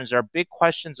 with Burns, there are big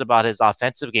questions about his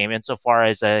offensive game insofar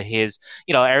as his,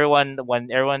 when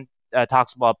everyone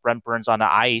talks about Brent Burns on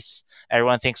the ice,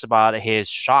 everyone thinks about his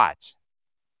shot.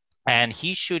 And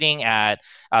he's shooting at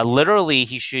literally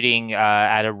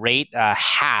at a rate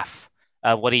half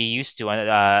of what he used to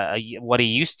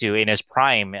in his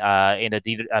prime in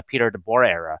the Peter DeBoer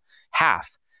era,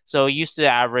 half. So he used to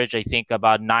average, I think,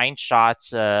 about 9 shots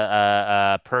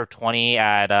per 20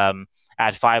 at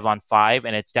 5-on-5,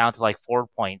 and it's down to like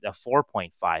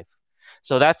 4.5.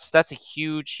 So that's a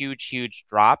huge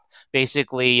drop.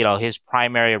 Basically, his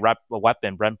primary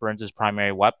weapon, Brent Burns'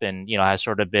 primary weapon, has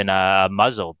sort of been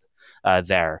muzzled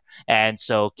there. And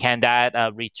so can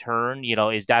that return?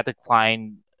 Is that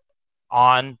decline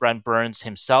on Brent Burns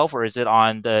himself, or is it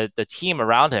on the team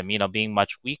around him, being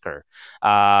much weaker?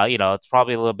 It's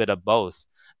probably a little bit of both.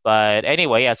 But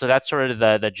anyway, yeah, so that's sort of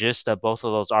the gist of both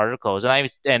of those articles.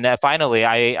 And finally,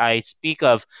 I speak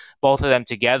of both of them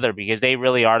together because they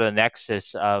really are the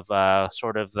nexus of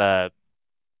sort of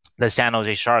the San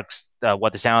Jose Sharks,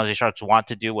 what the San Jose Sharks want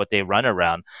to do, what they run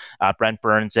around, Brent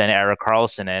Burns and Erik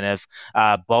Karlsson. And if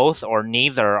both or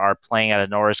neither are playing at a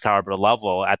Norris caliber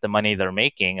level at the money they're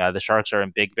making, the Sharks are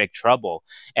in big trouble.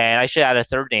 And I should add a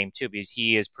third name too, because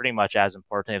he is pretty much as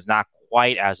important, if not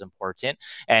quite as important.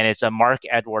 And it's a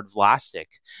Marc-Edouard Vlasic.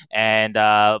 And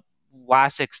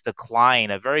Vlasic's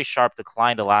decline, a very sharp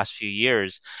decline the last few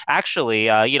years. Actually,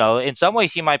 in some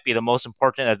ways he might be the most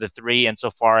important of the three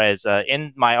insofar as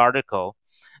in my article,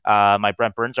 my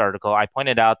Brent Burns article, I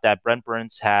pointed out that Brent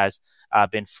Burns has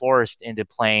been forced into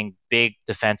playing big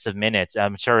defensive minutes.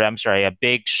 I'm sorry, a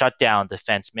big shutdown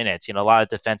defense minutes. A lot of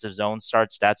defensive zone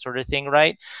starts, that sort of thing,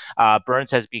 right?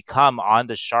 Burns has become on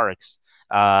the Sharks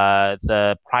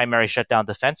the primary shutdown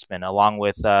defenseman, along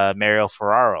with Mario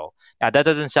Ferraro. Now, that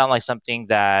doesn't sound like something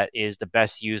that is the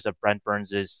best use of Brent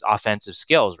Burns' offensive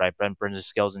skills, right? Brent Burns'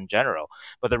 skills in general.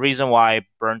 But the reason why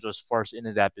Burns was forced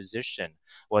into that position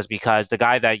was because the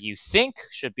guy that you think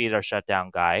should be their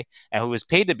shutdown guy and who was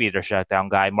paid to be their shutdown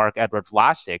guy, Marc-Edouard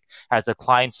Vlasic, has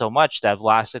declined so much that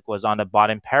Vlasic was on the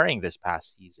bottom pairing this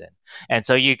past season. And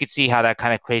so you could see how that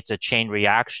kind of creates a chain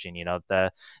reaction.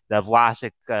 The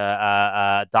Vlasic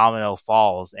domino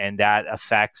falls, and that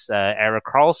affects Erik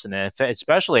Karlsson, and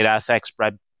especially that affects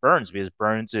Brent Burns, because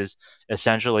Burns is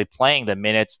essentially playing the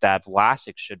minutes that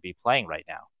Vlasic should be playing right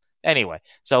now. Anyway,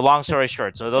 so long story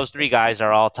short, so those three guys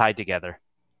are all tied together.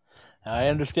 I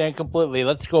understand completely.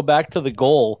 Let's go back to the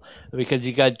goal, because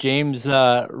you got James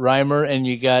Reimer and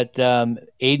you got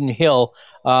Adin Hill.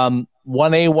 1A,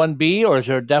 1B, or is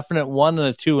there a definite 1 and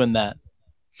a 2 in that?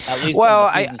 At least when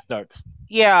the season starts.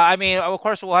 Yeah, I mean, of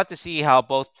course, we'll have to see how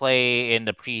both play in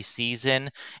the preseason,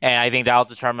 and I think that'll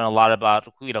determine a lot about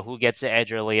who gets the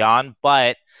edge early on.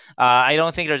 But I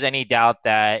don't think there's any doubt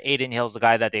that Adin Hill's the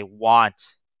guy that they want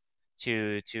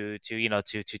to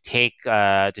take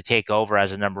over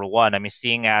as a number one. I mean,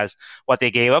 seeing as what they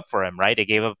gave up for him, right? They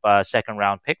gave up a second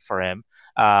round pick for him,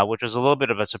 which was a little bit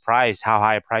of a surprise how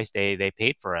high a price they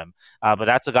paid for him. But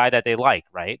that's a guy that they like,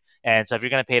 right? And so if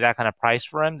you're going to pay that kind of price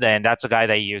for him, then that's a guy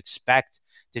that you expect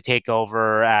to take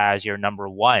over as your number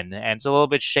one. And it's a little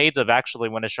bit shades of actually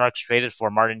when the Sharks traded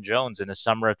for Martin Jones in the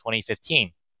summer of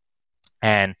 2015.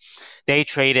 And they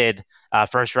traded a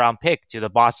first-round pick to the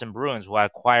Boston Bruins, who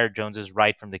acquired Jones's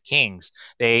right from the Kings.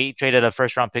 They traded a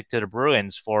first-round pick to the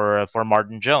Bruins for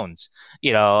Martin Jones.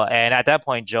 And at that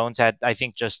point, Jones had, I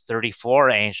think, just 34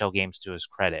 NHL games to his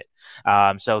credit.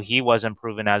 So he wasn't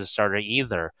proven as a starter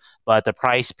either. But the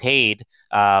price paid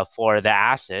for the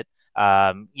asset,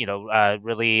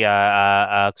 really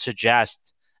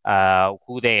suggests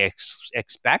who they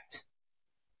expect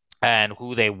and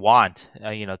who they want,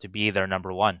 to be their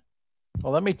number one.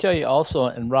 Well, let me tell you also,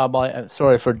 and Rob, I'm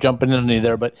sorry for jumping in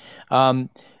there, but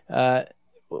from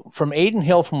Adin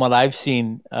Hill, from what I've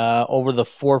seen over the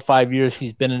 4 or 5 years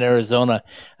he's been in Arizona,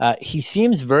 he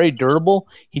seems very durable.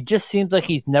 He just seems like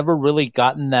he's never really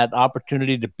gotten that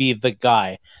opportunity to be the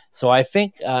guy. So I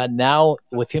think now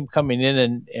with him coming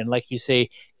in and like you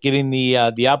say, getting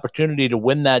the opportunity to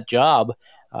win that job,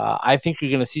 I think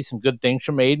you're going to see some good things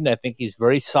from Aiden. I think he's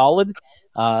very solid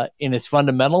in his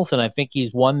fundamentals, and I think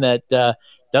he's one that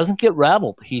doesn't get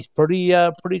rattled. He's pretty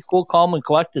cool, calm, and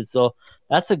collected. So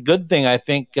that's a good thing, I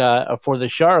think, for the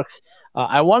Sharks.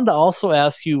 I wanted to also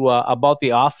ask you about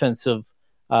the offensive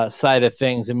side of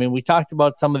things. I mean, we talked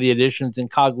about some of the additions in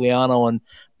Cogliano and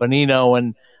Bonino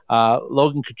and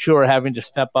Logan Couture having to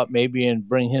step up maybe and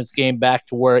bring his game back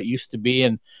to where it used to be.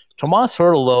 And Tomas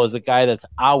Hertl, though, is a guy that's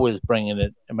always bringing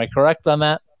it. Am I correct on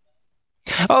that?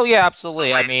 Oh yeah,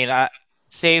 absolutely. I mean,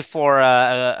 save for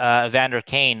Evander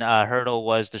Kane, Hertl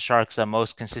was the Sharks'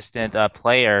 most consistent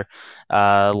player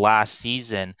last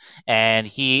season, and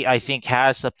he, I think,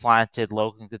 has supplanted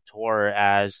Logan Couture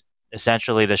as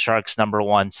essentially the Sharks' number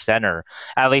one center,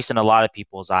 at least in a lot of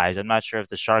people's eyes. I'm not sure if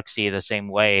the Sharks see it the same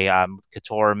way.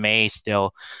 Couture may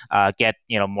still get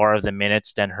more of the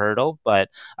minutes than Hertl, but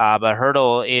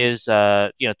Hertl is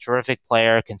terrific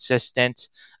player, consistent,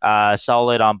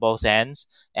 solid on both ends,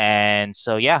 and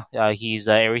so he's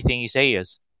everything you say he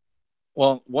is.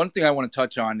 Well, one thing I want to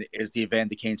touch on is the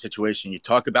Evander Kane situation. You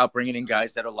talk about bringing in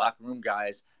guys that are locker room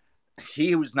guys.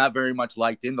 He was not very much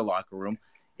liked in the locker room.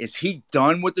 Is he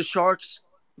done with the Sharks?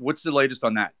 What's the latest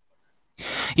on that?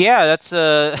 Yeah, that's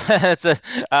a that's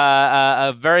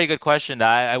a very good question.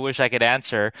 I wish I could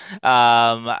answer.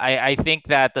 I think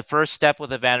that the first step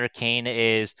with Evander Kane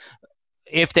is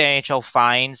if the NHL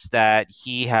finds that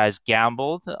he has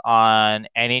gambled on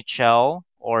NHL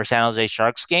or San Jose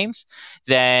Sharks games,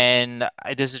 then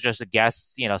this is just a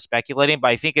guess, speculating. But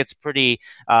I think it's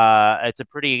it's a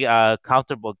pretty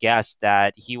comfortable guess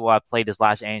that he will have played his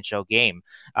last NHL game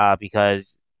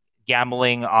because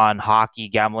gambling on hockey,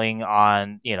 gambling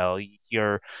on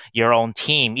your own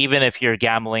team, even if you're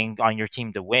gambling on your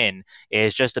team to win,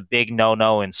 is just a big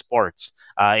no-no in sports,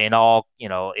 in all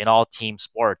team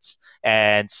sports.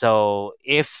 And so,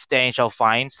 if the NHL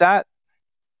finds that,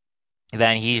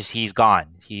 then he's gone.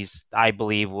 I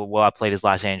believe, will have played his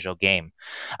last NHL game.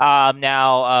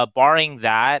 Now, barring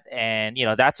that, and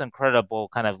that's an incredible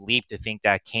kind of leap to think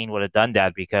that Kane would have done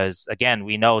that, because again,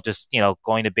 we know, just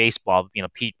going to baseball,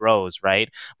 Pete Rose, right?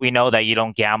 We know that you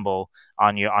don't gamble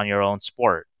on your own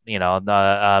sport.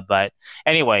 But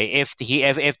anyway, if the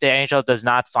NHL does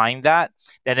not find that,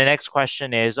 then the next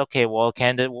question is, okay, well, what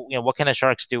can the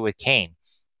Sharks do with Kane?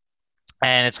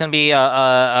 And it's going to be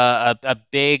a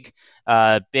big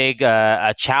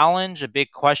a challenge, a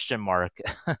big question mark.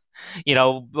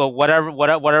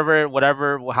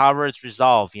 However it's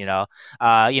resolved.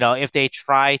 If they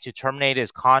try to terminate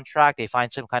his contract, they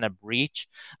find some kind of breach.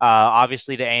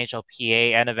 Obviously, the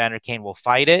NHLPA and Evander Kane will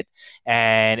fight it,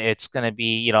 and it's going to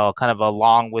be kind of a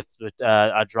long with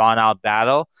a drawn out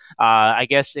battle. I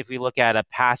guess if we look at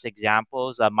past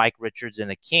examples, Mike Richards and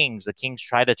the Kings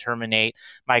tried to terminate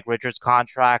Mike Richards'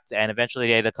 contract, and eventually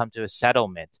they had to come to a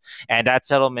settlement. And that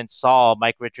settlement saw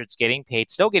Mike Richards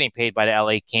still getting paid by the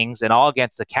LA Kings, and all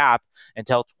against the cap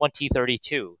until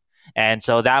 2032. And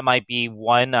so that might be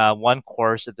one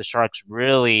course that the Sharks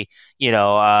really,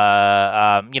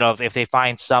 if they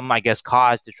find some, I guess,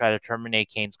 cause to try to terminate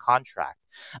Kane's contract.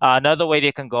 Another way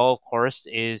they can go, of course,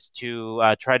 is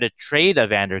to try to trade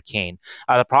Evander Kane.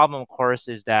 The problem, of course,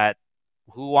 is that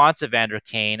who wants Evander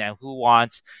Kane and who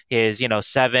wants his,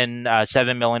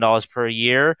 $7 million per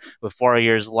year with 4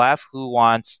 years left? Who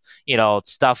wants,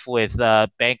 stuff with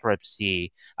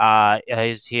bankruptcy,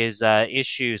 his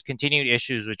issues, continued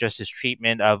issues with just his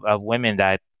treatment of women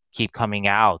that keep coming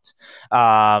out?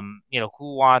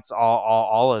 Who wants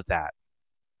all of that?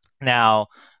 Now,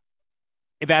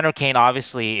 Evander Kane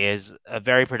obviously is a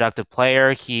very productive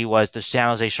player. He was the San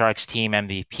Jose Sharks team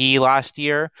MVP last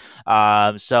year.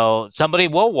 So somebody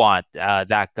will want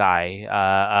that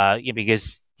guy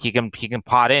because he can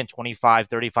pot in 25,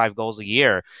 35 goals a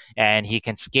year, and he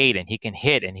can skate, and he can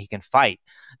hit, and he can fight.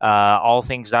 All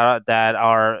things that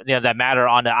are that matter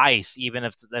on the ice, even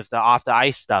if the off the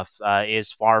ice stuff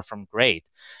is far from great.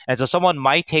 And so someone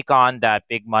might take on that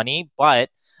big money, but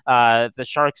the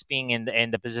Sharks being in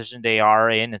the position they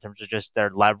are in terms of just their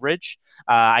leverage,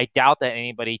 I doubt that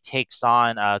anybody takes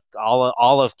on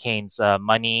all of Kane's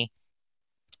money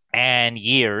and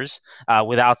years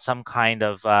without some kind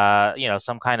of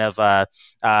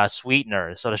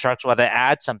sweetener. So the Sharks will have to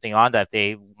add something on that if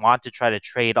they want to try to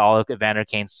trade all of Evander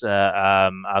Kane's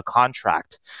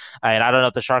contract. And I don't know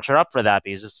if the Sharks are up for that,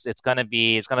 because it's going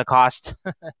to cost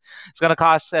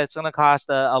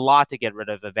a lot to get rid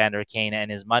of Evander Kane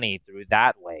and his money through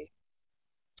that way.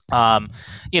 A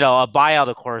buyout,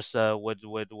 of course,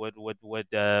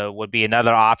 would be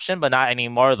another option, but not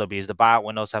anymore though, because the buyout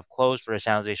windows have closed for the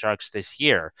San Jose Sharks this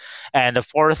year. And the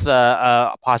fourth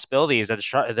possibility is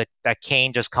that that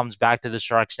Kane just comes back to the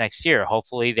Sharks next year.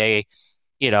 Hopefully, they,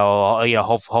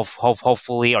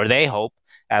 hopefully, or they hope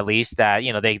at least that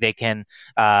they can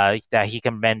that he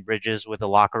can mend bridges with the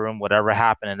locker room, whatever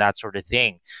happened, and that sort of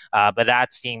thing. But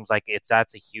that seems like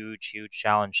that's a huge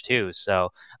challenge too. So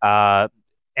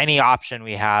any option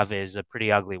we have is a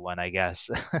pretty ugly one, I guess.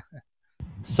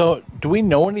 So, do we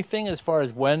know anything as far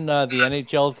as when the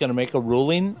NHL is going to make a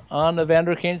ruling on the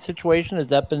Evander Kane situation? Has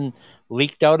that been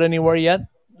leaked out anywhere yet,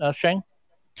 Sheng?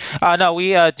 No,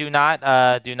 we do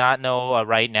not know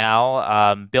right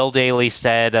now. Bill Daly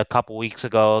said a couple weeks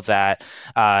ago that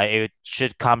it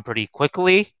should come pretty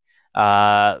quickly.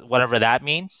 Whatever that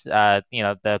means,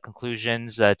 the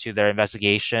conclusions to their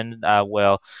investigation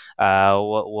will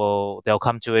they'll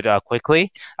come to it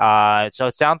quickly. So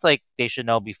it sounds like they should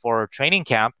know before training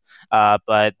camp,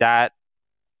 but that.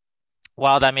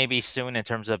 While that may be soon in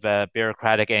terms of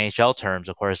bureaucratic NHL terms,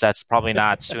 of course, that's probably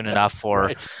not soon enough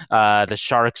for the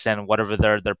Sharks and whatever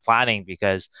they're planning.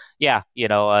 Because,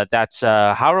 that's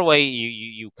however way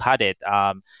you cut it.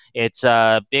 It's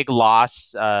a big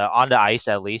loss on the ice,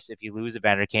 at least if you lose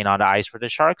Evander Kane on the ice for the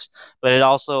Sharks. But it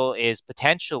also is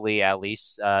potentially, at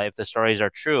least if the stories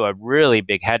are true, a really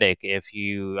big headache if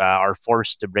you are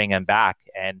forced to bring him back.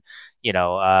 And in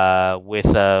a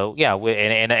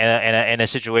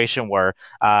situation where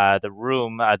the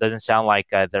room doesn't sound like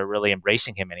they're really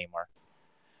embracing him anymore.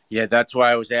 Yeah, that's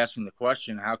why I was asking the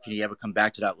question, how can he ever come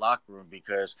back to that locker room?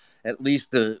 Because at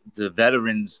least the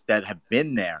veterans that have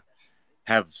been there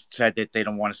have said that they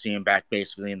don't want to see him back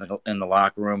basically in the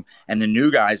locker room. And the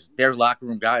new guys, they're locker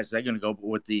room guys, they're going to go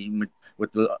with the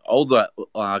older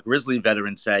Grizzly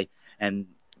veterans say. And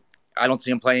I don't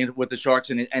see him playing with the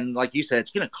Sharks. And like you said,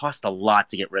 it's going to cost a lot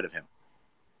to get rid of him.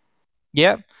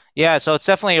 Yeah. Yeah, so it's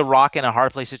definitely a rock and a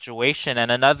hard place situation. And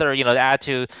another, to add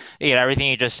to, everything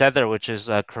you just said there, which is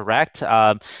correct.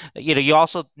 You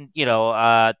also,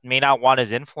 may not want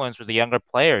his influence with the younger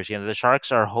players. The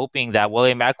Sharks are hoping that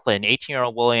William Eklund,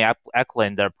 18-year-old William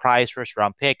Eklund, their prize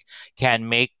first-round pick, can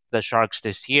make the Sharks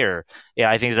this year. Yeah,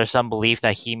 I think there's some belief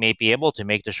that he may be able to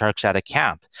make the Sharks out of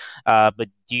camp. But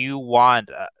do you want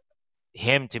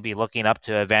him to be looking up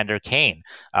to Evander Kane?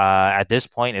 At this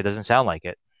point, it doesn't sound like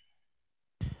it.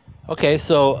 Okay,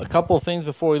 so a couple of things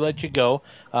before we let you go.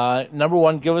 Number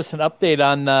one, give us an update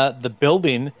on the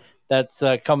building that's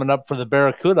coming up for the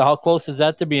Barracuda. How close is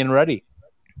that to being ready?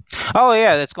 Oh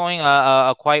yeah, that's going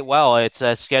quite well. It's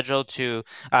scheduled to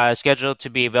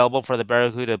be available for the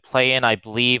Barracuda play in, I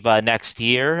believe, next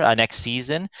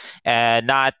season, and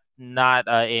not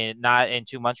in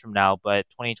 2 months from now, but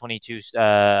 2022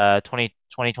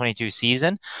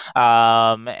 season.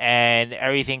 And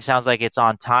everything sounds like it's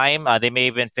on time. They may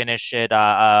even finish it,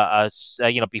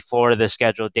 before the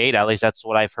scheduled date. At least that's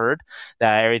what I've heard.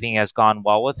 That everything has gone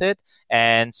well with it,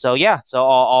 and so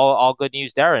all good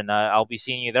news there. And I'll be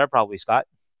seeing you there probably, Scott.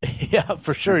 Yeah,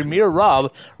 for sure. Me or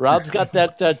Rob. Rob's got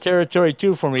that territory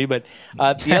too for me. But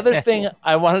the other thing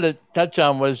I wanted to touch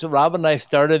on was Rob and I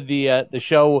started the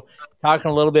show talking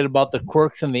a little bit about the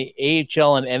quirks in the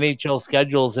AHL and NHL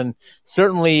schedules, and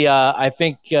certainly I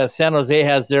think San Jose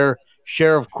has their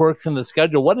share of quirks in the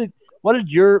schedule.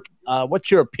 What's your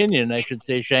opinion, I should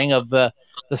say, Sheng, of the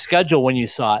schedule when you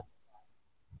saw it?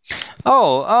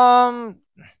 Oh,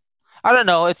 I don't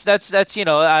know. That's I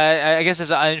guess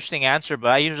it's an interesting answer,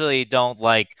 but I usually don't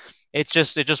like. It's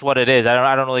just what it is.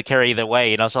 I don't really care either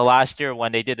way. So last year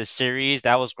when they did the series,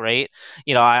 that was great.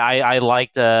 I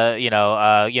liked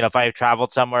if I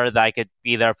traveled somewhere that I could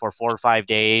be there for 4 or 5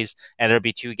 days and there'd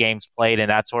be 2 games played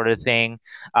and that sort of thing.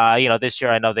 This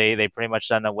year I know they pretty much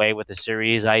done away with the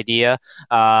series idea,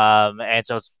 and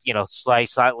so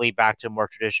it's slightly back to a more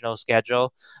traditional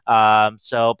schedule. But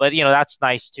that's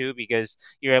nice too because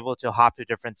you're able to hop to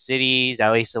different cities.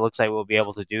 At least it looks like we'll be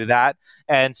able to do that.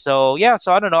 And so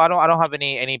so I don't know. I don't have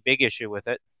any big issue with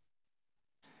it.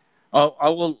 Oh, I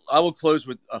will close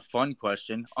with a fun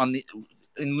question.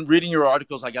 In reading your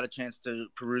articles, I got a chance to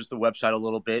peruse the website a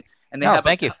little bit, and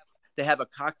thank you. They have a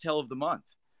cocktail of the month.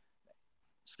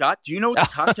 Scott, do you know what the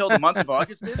cocktail of the month of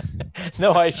August is?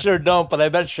 No, I sure don't, but I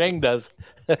bet Sheng does.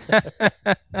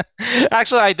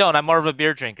 Actually, I don't. I'm more of a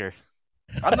beer drinker.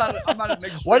 I'm not a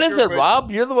mixed What is it, Rob?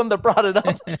 You're the one that brought it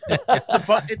up.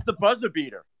 It's the buzzer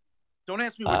beater. Don't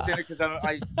ask me what's in it because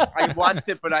I watched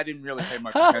it, but I didn't really pay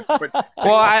much attention. But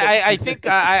well, I think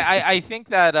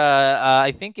that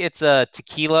I think it's a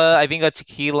tequila. I think a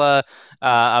tequila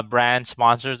a brand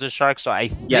sponsors the Sharks, so I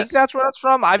think that's where that's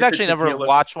from. I've actually never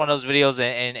watched one of those videos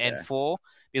in full.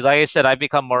 Because, like I said, I've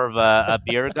become more of a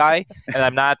beer guy, and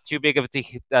I'm not too big of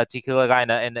a tequila guy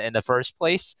in the first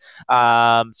place.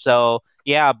 So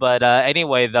yeah, but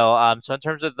anyway, though, so in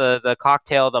terms of the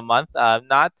cocktail of the month,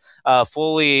 not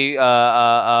fully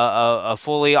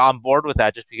fully on board with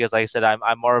that, just because, like I said,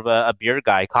 I'm more of a beer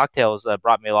guy. Cocktails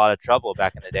brought me a lot of trouble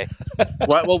back in the day.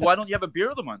 Well, why don't you have a beer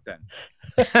of the month then?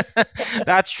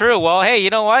 That's true. Well, hey, you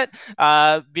know what?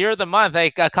 Beer of the month.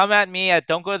 Hey, come at me at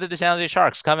Don't Go to the San Jose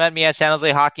Sharks. Come at me at San Jose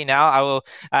Hockey Now. I will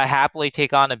happily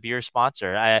take on a beer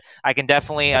sponsor. I can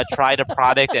definitely try the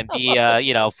product and be,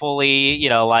 fully,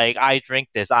 like I drink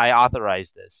this, I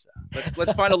authorize this.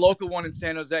 Let's find a local one in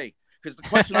San Jose. Because the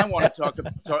question I want to talk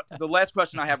about, the last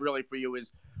question I have really for you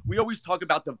is, we always talk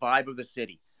about the vibe of the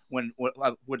city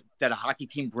that a hockey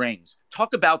team brings.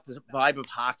 Talk about the vibe of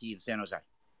hockey in San Jose.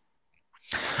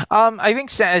 I think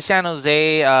San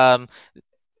Jose.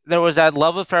 There was that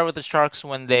love affair with the Sharks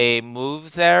when they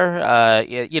moved there.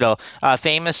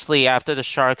 Famously after the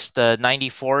Sharks, the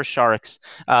 '94 Sharks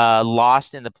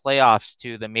lost in the playoffs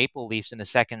to the Maple Leafs in the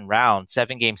second round,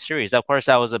 7-game series. Of course,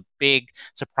 that was a big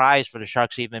surprise for the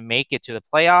Sharks to even make it to the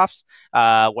playoffs,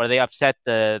 where they upset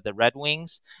the Red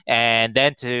Wings, and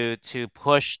then to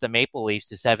push the Maple Leafs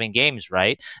to 7 games.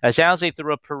 Right? San Jose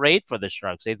threw a parade for the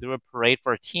Sharks. They threw a parade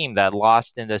for a team that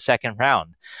lost in the second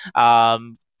round.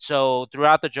 So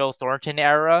throughout the Joe Thornton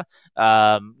era,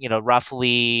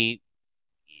 roughly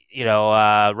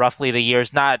the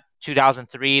years, not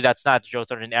 2003, that's not the Joe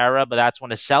Thornton era, but that's when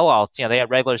the sellouts, they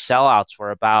had regular sellouts for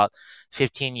about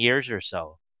 15 years or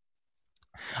so.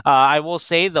 I will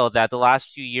say, though, that the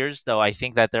last few years, though, I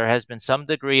think that there has been some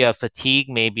degree of fatigue,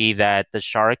 maybe, that the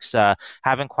Sharks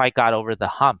haven't quite got over the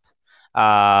hump.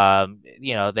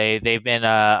 They've been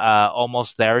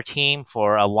almost their team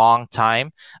for a long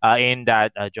time in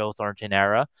that Joe Thornton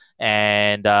era,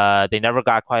 and they never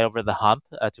got quite over the hump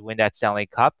to win that Stanley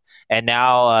Cup. And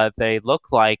now they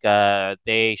look like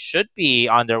they should be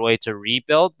on their way to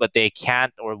rebuild, but they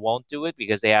can't or won't do it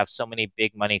because they have so many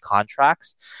big money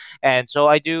contracts. And so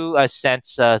I do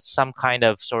sense some kind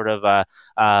of sort of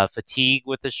fatigue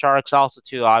with the Sharks. Also,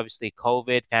 too, obviously,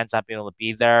 COVID, fans not being able to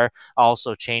be there,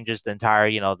 also changes the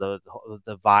entire,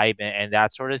 the vibe and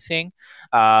that sort of thing.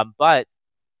 But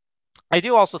I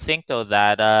do also think, though,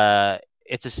 that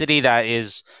it's a city that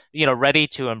is, ready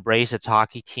to embrace its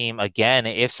hockey team again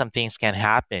if some things can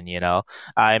happen.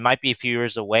 It might be a few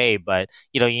years away, but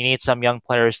you need some young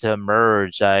players to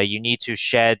emerge. You need to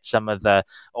shed some of the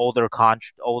older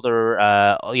players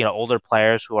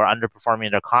who are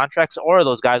underperforming their contracts, or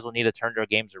those guys will need to turn their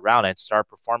games around and start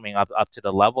performing up to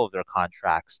the level of their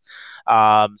contracts.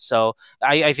 So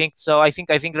I think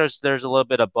there's a little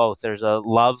bit of both. There's a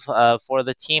love for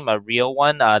the team, a real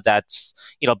one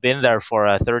that's been there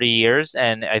for 30 years,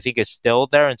 and I think is still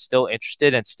there and still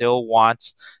interested and still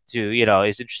wants to,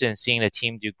 is interested in seeing the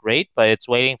team do great, but it's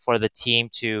waiting for the team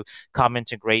to come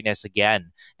into greatness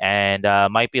again, and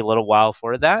might be a little while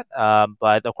for that.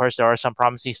 But of course, there are some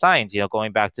promising signs,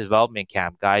 going back to development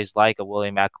camp, guys like a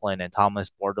William Eklund and Thomas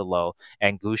Bordeleau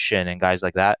and Gushin and guys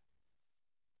like that.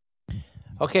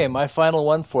 Okay, my final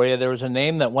one for you. There was a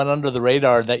name that went under the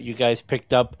radar that you guys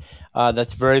picked up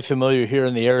that's very familiar here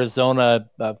in the Arizona,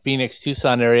 Phoenix,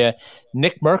 Tucson area,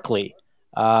 Nick Merkley.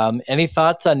 Any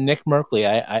thoughts on Nick Merkley?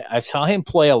 I saw him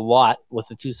play a lot with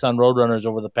the Tucson Roadrunners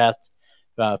over the past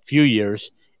few years,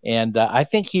 and I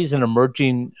think he's an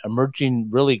emerging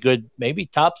really good, maybe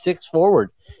top 6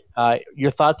 forward. Your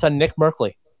thoughts on Nick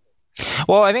Merkley?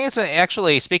 Well, I think it's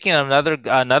actually, speaking of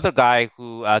another guy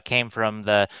who came from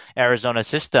the Arizona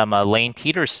system, Lane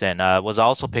Peterson was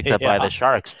also picked up by the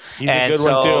Sharks. He's a good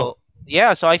one too.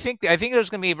 Yeah, so I think there's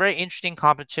going to be a very interesting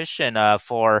competition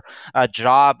for a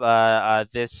job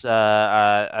this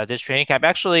training camp.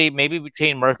 Actually, maybe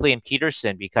between Merkley and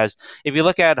Peterson, because if you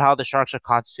look at how the Sharks are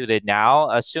constituted now,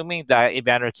 assuming that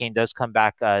Evander Kane does come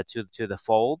back to the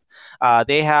fold,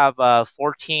 they have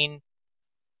 14.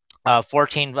 They're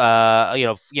going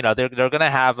to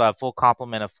have a full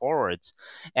complement of forwards,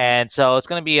 and so it's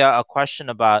going to be a question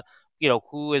about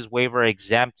who is waiver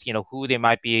exempt, who they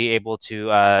might be able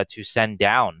to send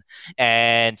down,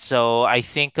 and so I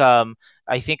think a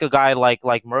guy like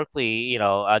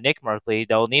Merkley, Nick Merkley,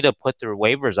 they'll need to put through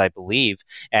waivers, I believe.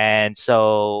 And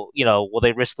so, will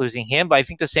they risk losing him? But I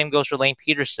think the same goes for Lane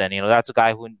Peterson. That's a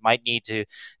guy who might need to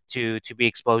be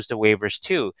exposed to waivers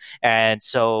too. And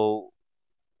so,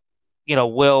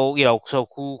 so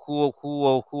who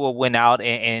will win out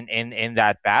in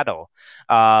that battle?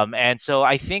 And so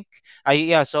I think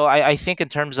in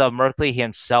terms of Merkley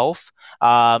himself,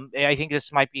 I think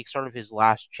this might be sort of his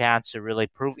last chance to really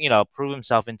prove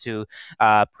himself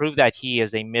prove that he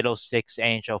is a middle six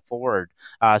NHL forward.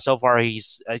 So far,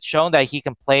 he's shown that he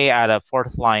can play at a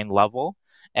fourth line level.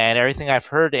 And everything I've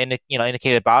heard,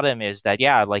 indicated about him is that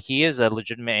like he is a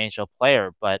legitimate NHL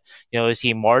player, but is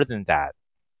he more than that?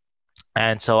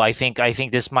 And so I think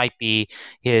this might be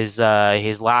his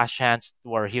last chance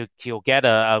where he'll get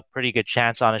a pretty good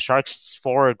chance on a Sharks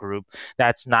forward group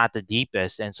that's not the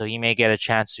deepest, and so he may get a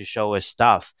chance to show his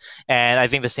stuff. And I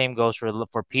think the same goes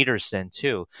for Peterson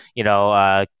too.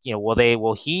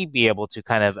 Will he be able to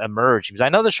kind of emerge? Because I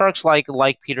know the Sharks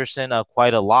like Peterson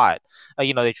quite a lot.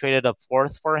 They traded a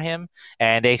fourth for him,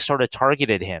 and they sort of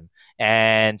targeted him,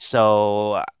 and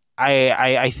so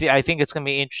I think it's going to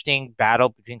be an interesting battle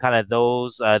between kind of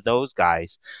those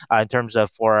guys in terms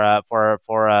of for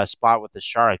a spot with the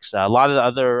Sharks. A lot of the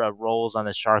other roles on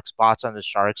the Sharks, spots on the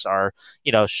Sharks are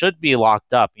should be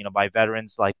locked up by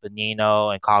veterans like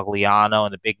Bonino and Cogliano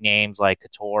and the big names like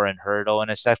Couture and Hurdle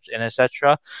and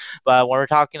etc. But when we're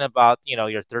talking about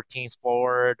your 13th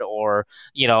forward or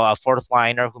a fourth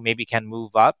liner who maybe can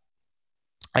move up,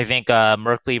 I think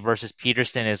Merkley versus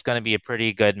Peterson is going to be a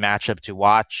pretty good matchup to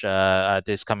watch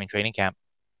this coming training camp.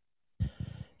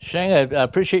 Sheng, I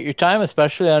appreciate your time,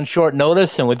 especially on short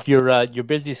notice and with your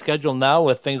busy schedule now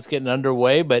with things getting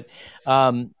underway. But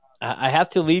I have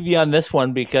to leave you on this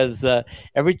one because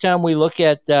every time we look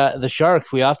at the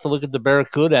Sharks, we have to look at the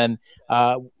Barracuda. And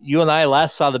you and I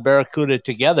last saw the Barracuda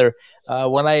together.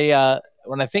 When I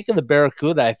think of the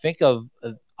Barracuda, I think of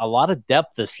a lot of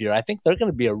depth this year. I think they're going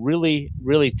to be a really,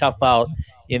 really tough out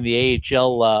in the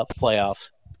AHL playoffs.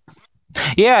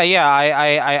 Yeah,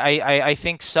 I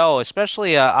think so,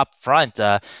 especially up front.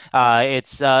 It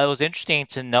was interesting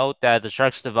to note that the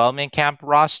Sharks development camp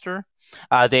roster,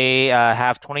 they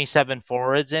have 27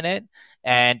 forwards in it,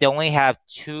 and they only have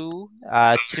two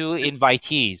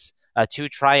invitees, two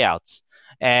tryouts.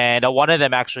 And one of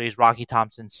them actually is Rocky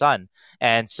Thompson's son.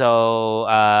 And so,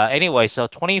 so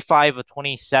 25 of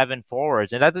 27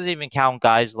 forwards, and that doesn't even count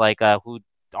guys like who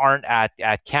aren't at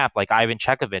camp, like Ivan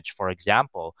Chekovich, for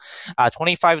example.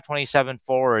 25 of 27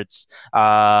 forwards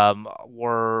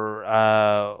were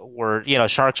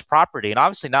Sharks property, and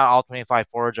obviously not all 25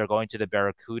 forwards are going to the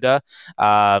Barracuda.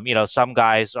 Some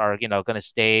guys are going to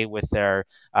stay with their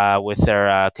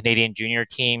Canadian junior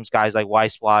teams. Guys like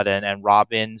Weisblad and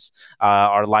Robbins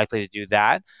are likely to do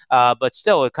that. But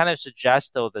still, it kind of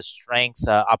suggests though the strength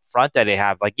up front that they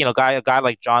have. Like a guy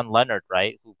like John Leonard,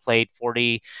 right, who played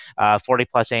 40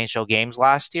 plus NHL games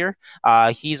last year.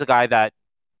 He's a guy that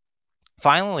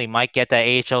finally might get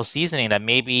that AHL seasoning that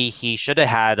maybe he should have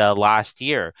had last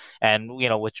year, and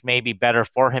which may be better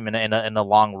for him in the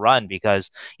long run,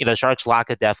 because the Sharks' lack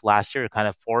of depth last year kind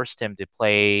of forced him to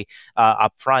play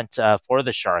up front for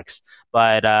the Sharks.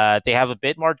 But they have a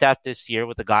bit more depth this year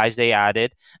with the guys they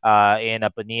added in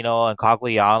Bonino and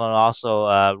Cogliano, and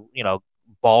also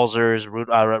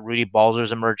Rudy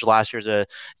Balzers emerged last year as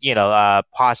a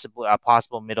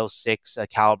possible middle six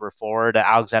caliber forward.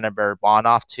 Alexander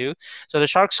Barabanov too. So the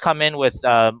Sharks come in with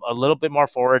a little bit more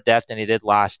forward depth than they did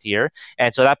last year,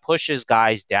 and so that pushes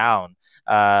guys down.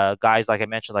 Guys like I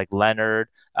mentioned, like Leonard,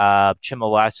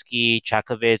 Chmielewski,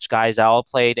 Chekovich, guys that all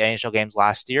played NHL games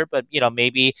last year, but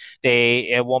maybe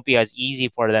it won't be as easy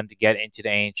for them to get into the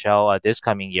NHL this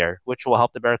coming year, which will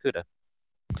help the Barracuda.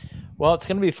 Well, it's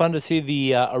going to be fun to see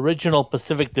the original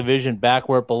Pacific Division back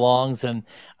where it belongs, and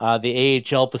the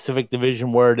AHL Pacific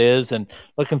Division where it is, and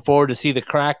looking forward to see the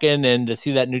Kraken and to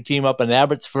see that new team up in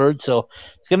Abbotsford. So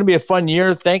it's going to be a fun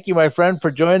year. Thank you, my friend, for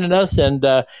joining us, and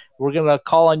we're going to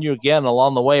call on you again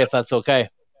along the way if that's okay.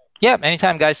 Yeah,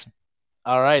 anytime, guys.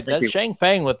 All right, that's Sheng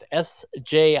Peng with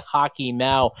SJ Hockey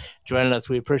Now joining us.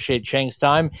 We appreciate Sheng's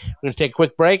time. We're going to take a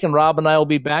quick break, and Rob and I will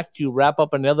be back to wrap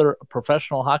up another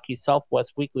Professional Hockey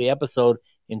Southwest Weekly episode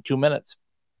in 2 minutes.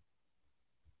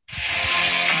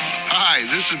 Hi,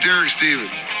 this is Derek Stevens.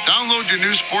 Download your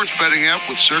new sports betting app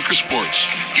with Circa Sports.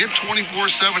 Get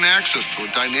 24/7 access to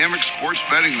a dynamic sports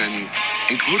betting menu,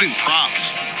 including props,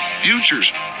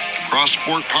 futures,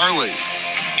 cross-sport parlays,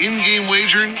 in-game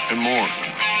wagering, and more.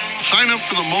 Sign up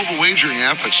for the mobile wagering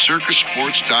app at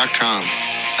circasports.com.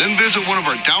 Then visit one of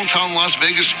our downtown Las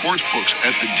Vegas sports books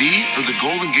at the D or the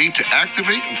Golden Gate to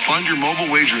activate and fund your mobile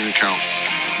wagering account.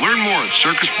 Learn more at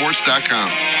circasports.com.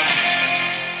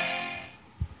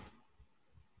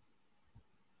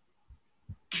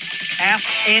 Ask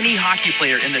any hockey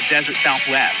player in the Desert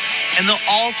Southwest, and they'll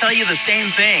all tell you the same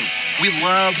thing. We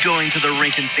love going to the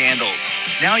rink in sandals.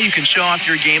 Now you can show off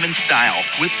your game in style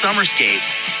with summer skates.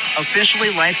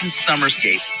 Officially licensed summer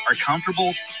skates are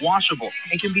comfortable, washable,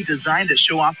 and can be designed to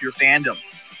show off your fandom.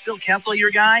 Phil Kessel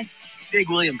your guy? Big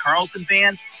William Karlsson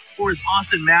fan? Or is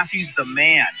Austin Matthews the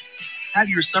man? Have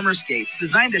your summer skates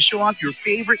designed to show off your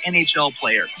favorite NHL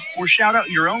player or shout out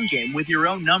your own game with your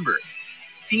own number.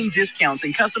 Team discounts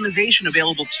and customization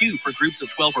available too for groups of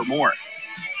 12 or more.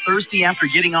 Thirsty after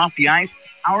getting off the ice?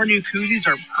 Our new koozies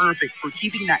are perfect for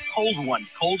keeping that cold one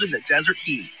cold in the desert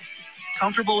heat.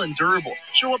 Comfortable and durable,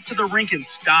 show up to the rink in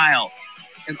style.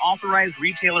 An authorized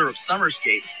retailer of summer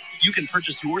skates, you can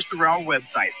purchase yours through our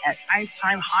website at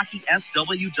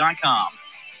IcetimeHockeySW.com.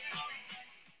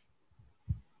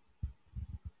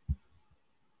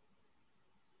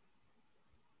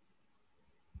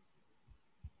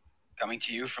 Coming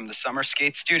to you from the Summer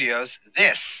Skate Studios,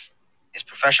 this is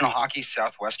Professional Hockey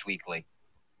Southwest Weekly.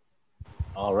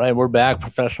 All right, we're back.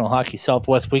 Professional Hockey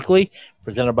Southwest Weekly,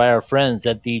 presented by our friends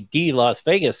at the D Las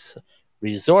Vegas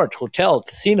Resort, Hotel,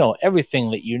 Casino,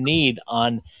 everything that you need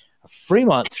on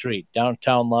Fremont Street,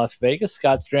 downtown Las Vegas.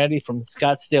 Scott Strandy from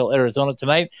Scottsdale, Arizona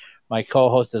tonight. My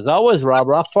co-host, as always, Rob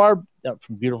Rothfarb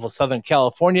from beautiful Southern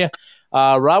California.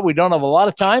 Rob, we don't have a lot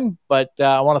of time, but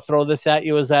I want to throw this at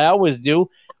you as I always do.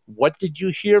 What did you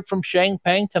hear from Shang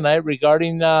Peng tonight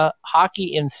regarding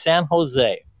hockey in San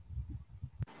Jose?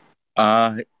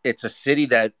 It's a city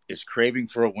that is craving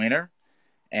for a winner,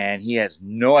 and he has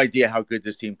no idea how good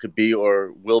this team could be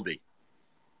or will be.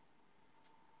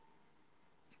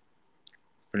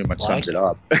 Pretty much sums it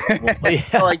up.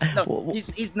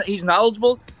 He's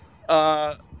knowledgeable,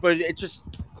 but it just,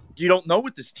 you don't know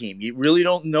with this team. You really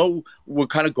don't know what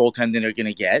kind of goaltending they're going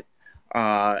to get.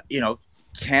 Can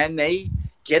they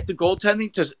get the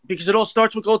goaltending? Because it all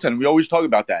starts with goaltending. We always talk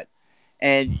about that.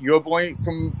 And your boy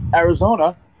from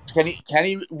Arizona, can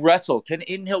he wrestle?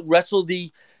 He'll wrestle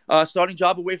the starting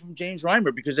job away from James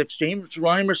Reimer? Because if James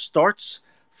Reimer starts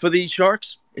for the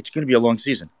Sharks, it's going to be a long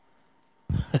season.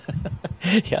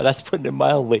 Yeah, that's putting it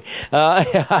mildly.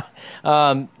 I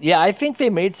think they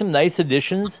made some nice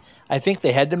additions. I think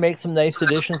they had to make some nice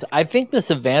additions. I think this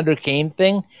Evander Kane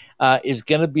thing is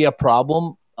going to be a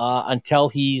problem until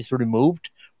he's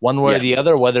removed, one way or the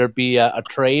other, whether it be a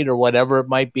trade or whatever it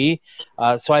might be.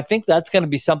 So I think that's going to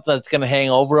be something that's going to hang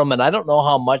over him, and I don't know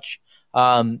how much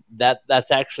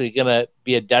that's actually going to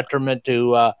be a detriment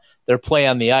to their play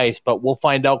on the ice, but we'll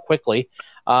find out quickly.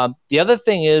 The other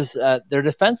thing is their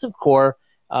defensive core.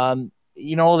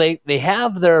 They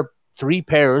have their three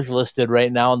pairs listed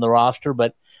right now on the roster,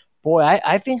 but boy,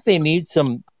 I think they need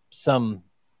some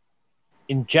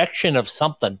injection of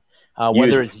something,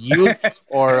 whether it's youth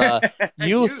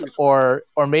or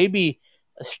or maybe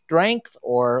strength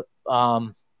or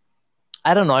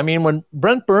I don't know. I mean, when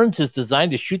Brent Burns is designed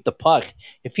to shoot the puck,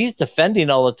 if he's defending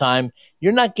all the time,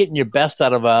 you're not getting your best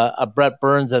out of a Brent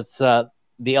Burns that's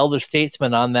the elder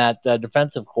statesman on that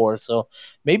defensive core. So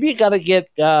maybe you got to get,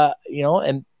 being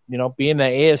an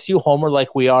ASU homer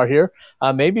like we are here,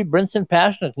 maybe Brinson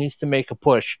Pasichnuk needs to make a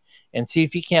push and see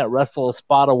if he can't wrestle a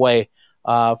spot away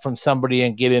from somebody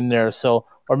and get in there. So,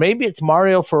 or maybe it's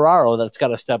Mario Ferraro that's got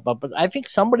to step up. But I think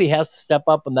somebody has to step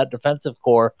up in that defensive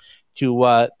core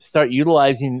to start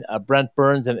utilizing Brent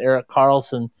Burns and Erik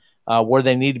Karlsson where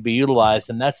they need to be utilized.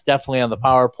 And that's definitely on the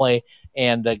power play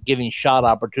and giving shot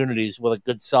opportunities with a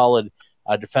good, solid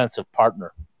defensive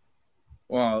partner.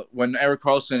 Well, when Erik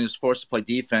Karlsson is forced to play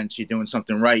defense, you're doing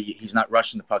something right. He's not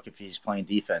rushing the puck if he's playing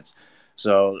defense.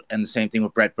 So, and the same thing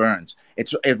with Brent Burns.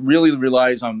 It really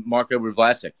relies on Marc-Edouard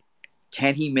Vlasic.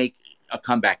 Can he make a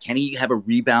comeback? Can he have a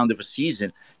rebound of a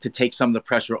season to take some of the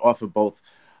pressure off of both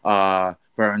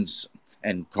Burns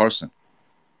and Karlsson?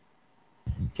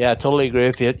 Yeah, I totally agree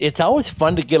with you. It's always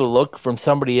fun to get a look from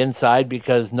somebody inside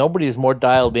because nobody is more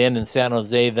dialed in San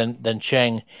Jose than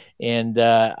Cheng. And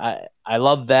I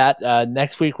love that.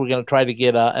 Next week, we're going to try to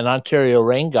get an Ontario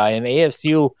Reign guy, an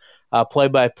ASU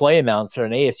play-by-play announcer,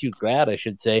 an ASU grad, I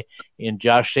should say, in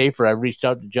Josh Schaefer. I've reached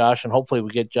out to Josh, and hopefully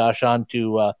we get Josh on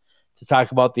to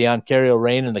talk about the Ontario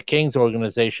Reign and the Kings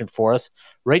organization for us,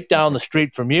 right down the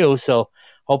street from you. So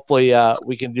hopefully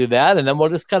we can do that, and then we'll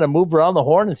just kind of move around the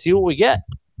horn and see what we get.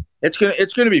 It's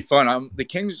gonna be fun. The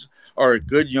Kings are a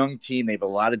good young team. They have a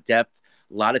lot of depth,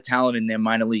 a lot of talent in their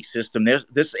minor league system.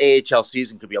 This AHL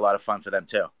season could be a lot of fun for them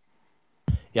too.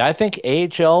 Yeah, I think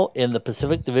AHL in the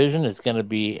Pacific Division is going to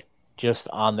be just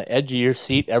on the edge of your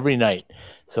seat every night.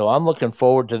 So I'm looking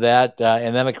forward to that.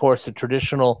 And then, of course, the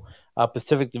traditional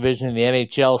Pacific Division in the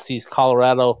NHL sees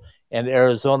Colorado and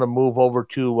Arizona move over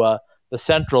to the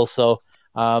Central. So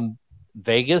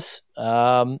Vegas,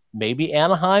 maybe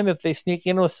Anaheim if they sneak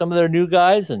in with some of their new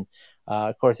guys. And,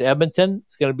 of course, Edmonton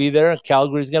is going to be there, and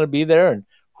Calgary is going to be there. And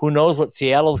who knows what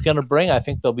Seattle is going to bring. I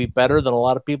think they'll be better than a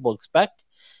lot of people expect.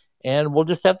 And we'll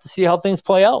just have to see how things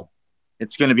play out.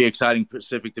 It's going to be exciting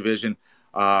Pacific Division.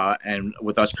 And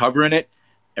with us covering it,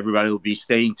 everybody will be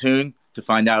staying tuned to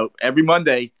find out every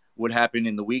Monday what happened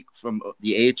in the week from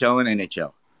the AHL and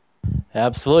NHL.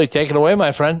 Absolutely. Take it away,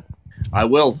 my friend. I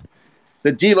will.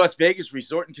 The D Las Vegas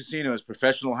Resort and Casinos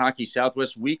Professional Hockey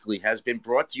Southwest Weekly has been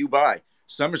brought to you by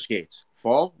Summer Skates.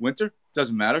 Fall, winter,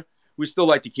 doesn't matter. We still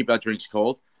like to keep our drinks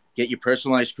cold. Get your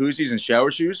personalized koozies and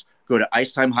shower shoes. Go to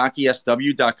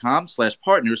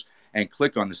icetimehockeysw.com/partners and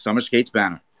click on the Summer Skates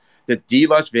banner. The D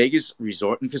Las Vegas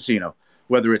Resort and Casino.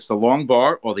 Whether it's the Long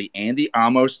Bar or the Andy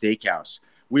Amo Steakhouse,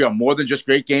 we are more than just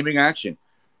great gaming action.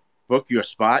 Book your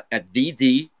spot at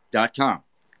thed.com.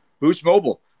 Boost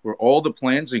Mobile, where all the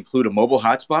plans include a mobile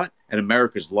hotspot and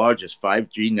America's largest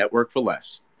 5G network for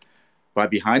less. By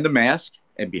Behind the Mask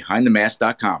and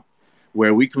BehindTheMask.com,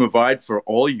 where we can provide for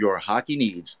all your hockey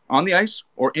needs on the ice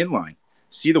or inline.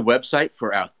 See the website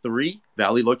for our 3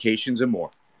 Valley locations and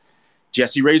more.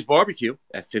 Jesse Ray's Barbecue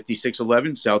at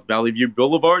 5611 South Valley View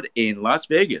Boulevard in Las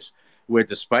Vegas, where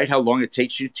despite how long it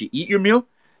takes you to eat your meal,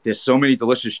 there's so many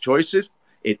delicious choices,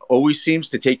 it always seems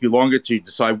to take you longer to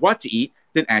decide what to eat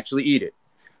than actually eat it.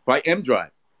 By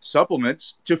M-Drive,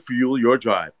 supplements to fuel your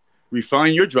drive.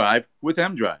 Refine your drive with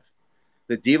M-Drive.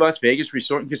 The D Las Vegas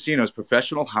Resort and Casinos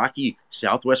Professional Hockey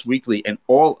Southwest Weekly and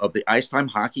all of the Icetime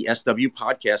Hockey SW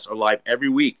podcasts are live every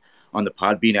week on the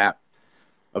Podbean app.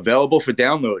 Available for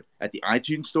download at the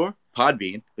iTunes Store,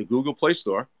 Podbean, the Google Play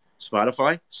Store,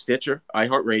 Spotify, Stitcher,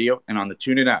 iHeartRadio, and on the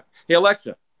TuneIn app. Hey,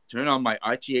 Alexa, turn on my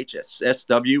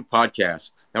ITHSW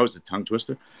podcast. That was a tongue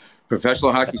twister.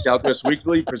 Professional Hockey Southwest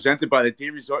Weekly, presented by the D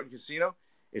Resort and Casino,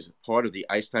 is a part of the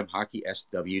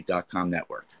IcetimeHockeySW.com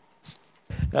network.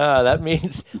 That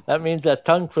means that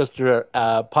tongue twister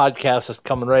podcast is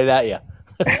coming right at you.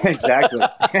 Exactly.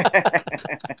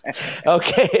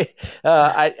 Okay.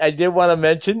 I did want to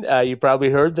mention, you probably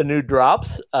heard the new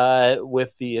drops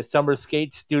with the Summer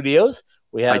Skate Studios.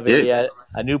 We have a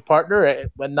new partner,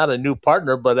 well, not a new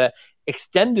partner, but an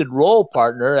extended role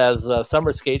partner, as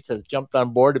Summer Skates has jumped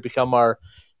on board to become our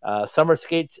Summer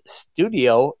Skates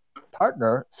Studio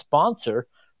partner, sponsor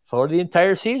for the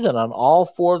entire season on all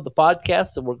 4 of the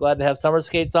podcasts. And we're glad to have Summer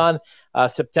Skates on.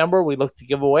 September, we look to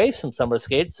give away some Summer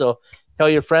Skates. So tell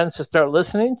your friends to start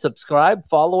listening, subscribe,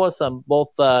 follow us on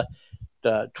both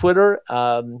Twitter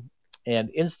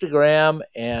and Instagram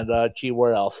and,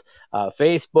 where else?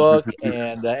 Facebook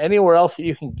and anywhere else that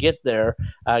you can get there.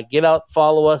 Get out,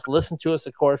 follow us, listen to us,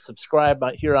 of course, subscribe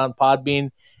here on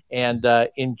Podbean, and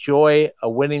enjoy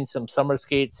winning some Summer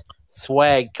Skates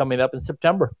swag coming up in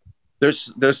September.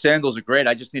 Those sandals are great.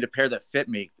 I just need a pair that fit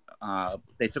me.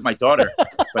 They fit my daughter,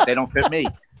 but they don't fit me.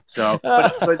 So,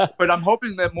 but I'm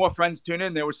hoping that more friends tune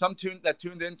in. There were some that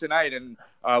tuned in tonight, and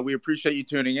we appreciate you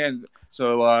tuning in.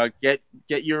 So get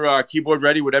your keyboard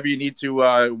ready, whatever you need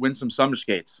to win some Summer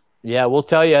Skates. Yeah, we'll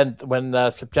tell you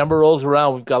when September rolls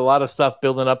around. We've got a lot of stuff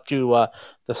building up to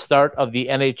the start of the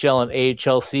NHL and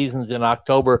AHL seasons in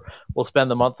October. We'll spend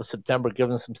the month of September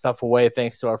giving some stuff away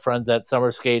thanks to our friends at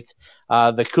Summer Skates.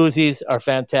 The koozies are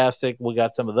fantastic. We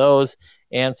got some of those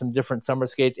and some different Summer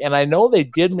Skates. And I know they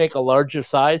did make a larger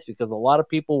size because a lot of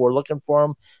people were looking for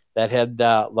them that had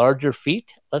larger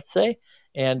feet, let's say.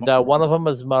 And one of them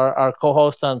is our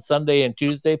co-host on Sunday and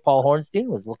Tuesday, Paul Hornstein,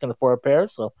 was looking for a pair.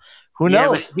 So who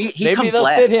knows? He Maybe comes they'll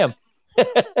last. fit him.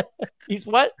 He's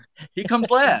what? He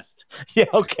comes last. Yeah,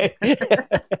 okay.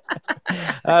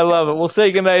 I love it. We'll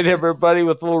say goodnight, everybody,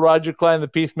 with little Roger Klein, the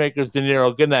Peacemakers, De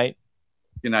Niro. Good night.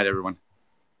 Good night, everyone.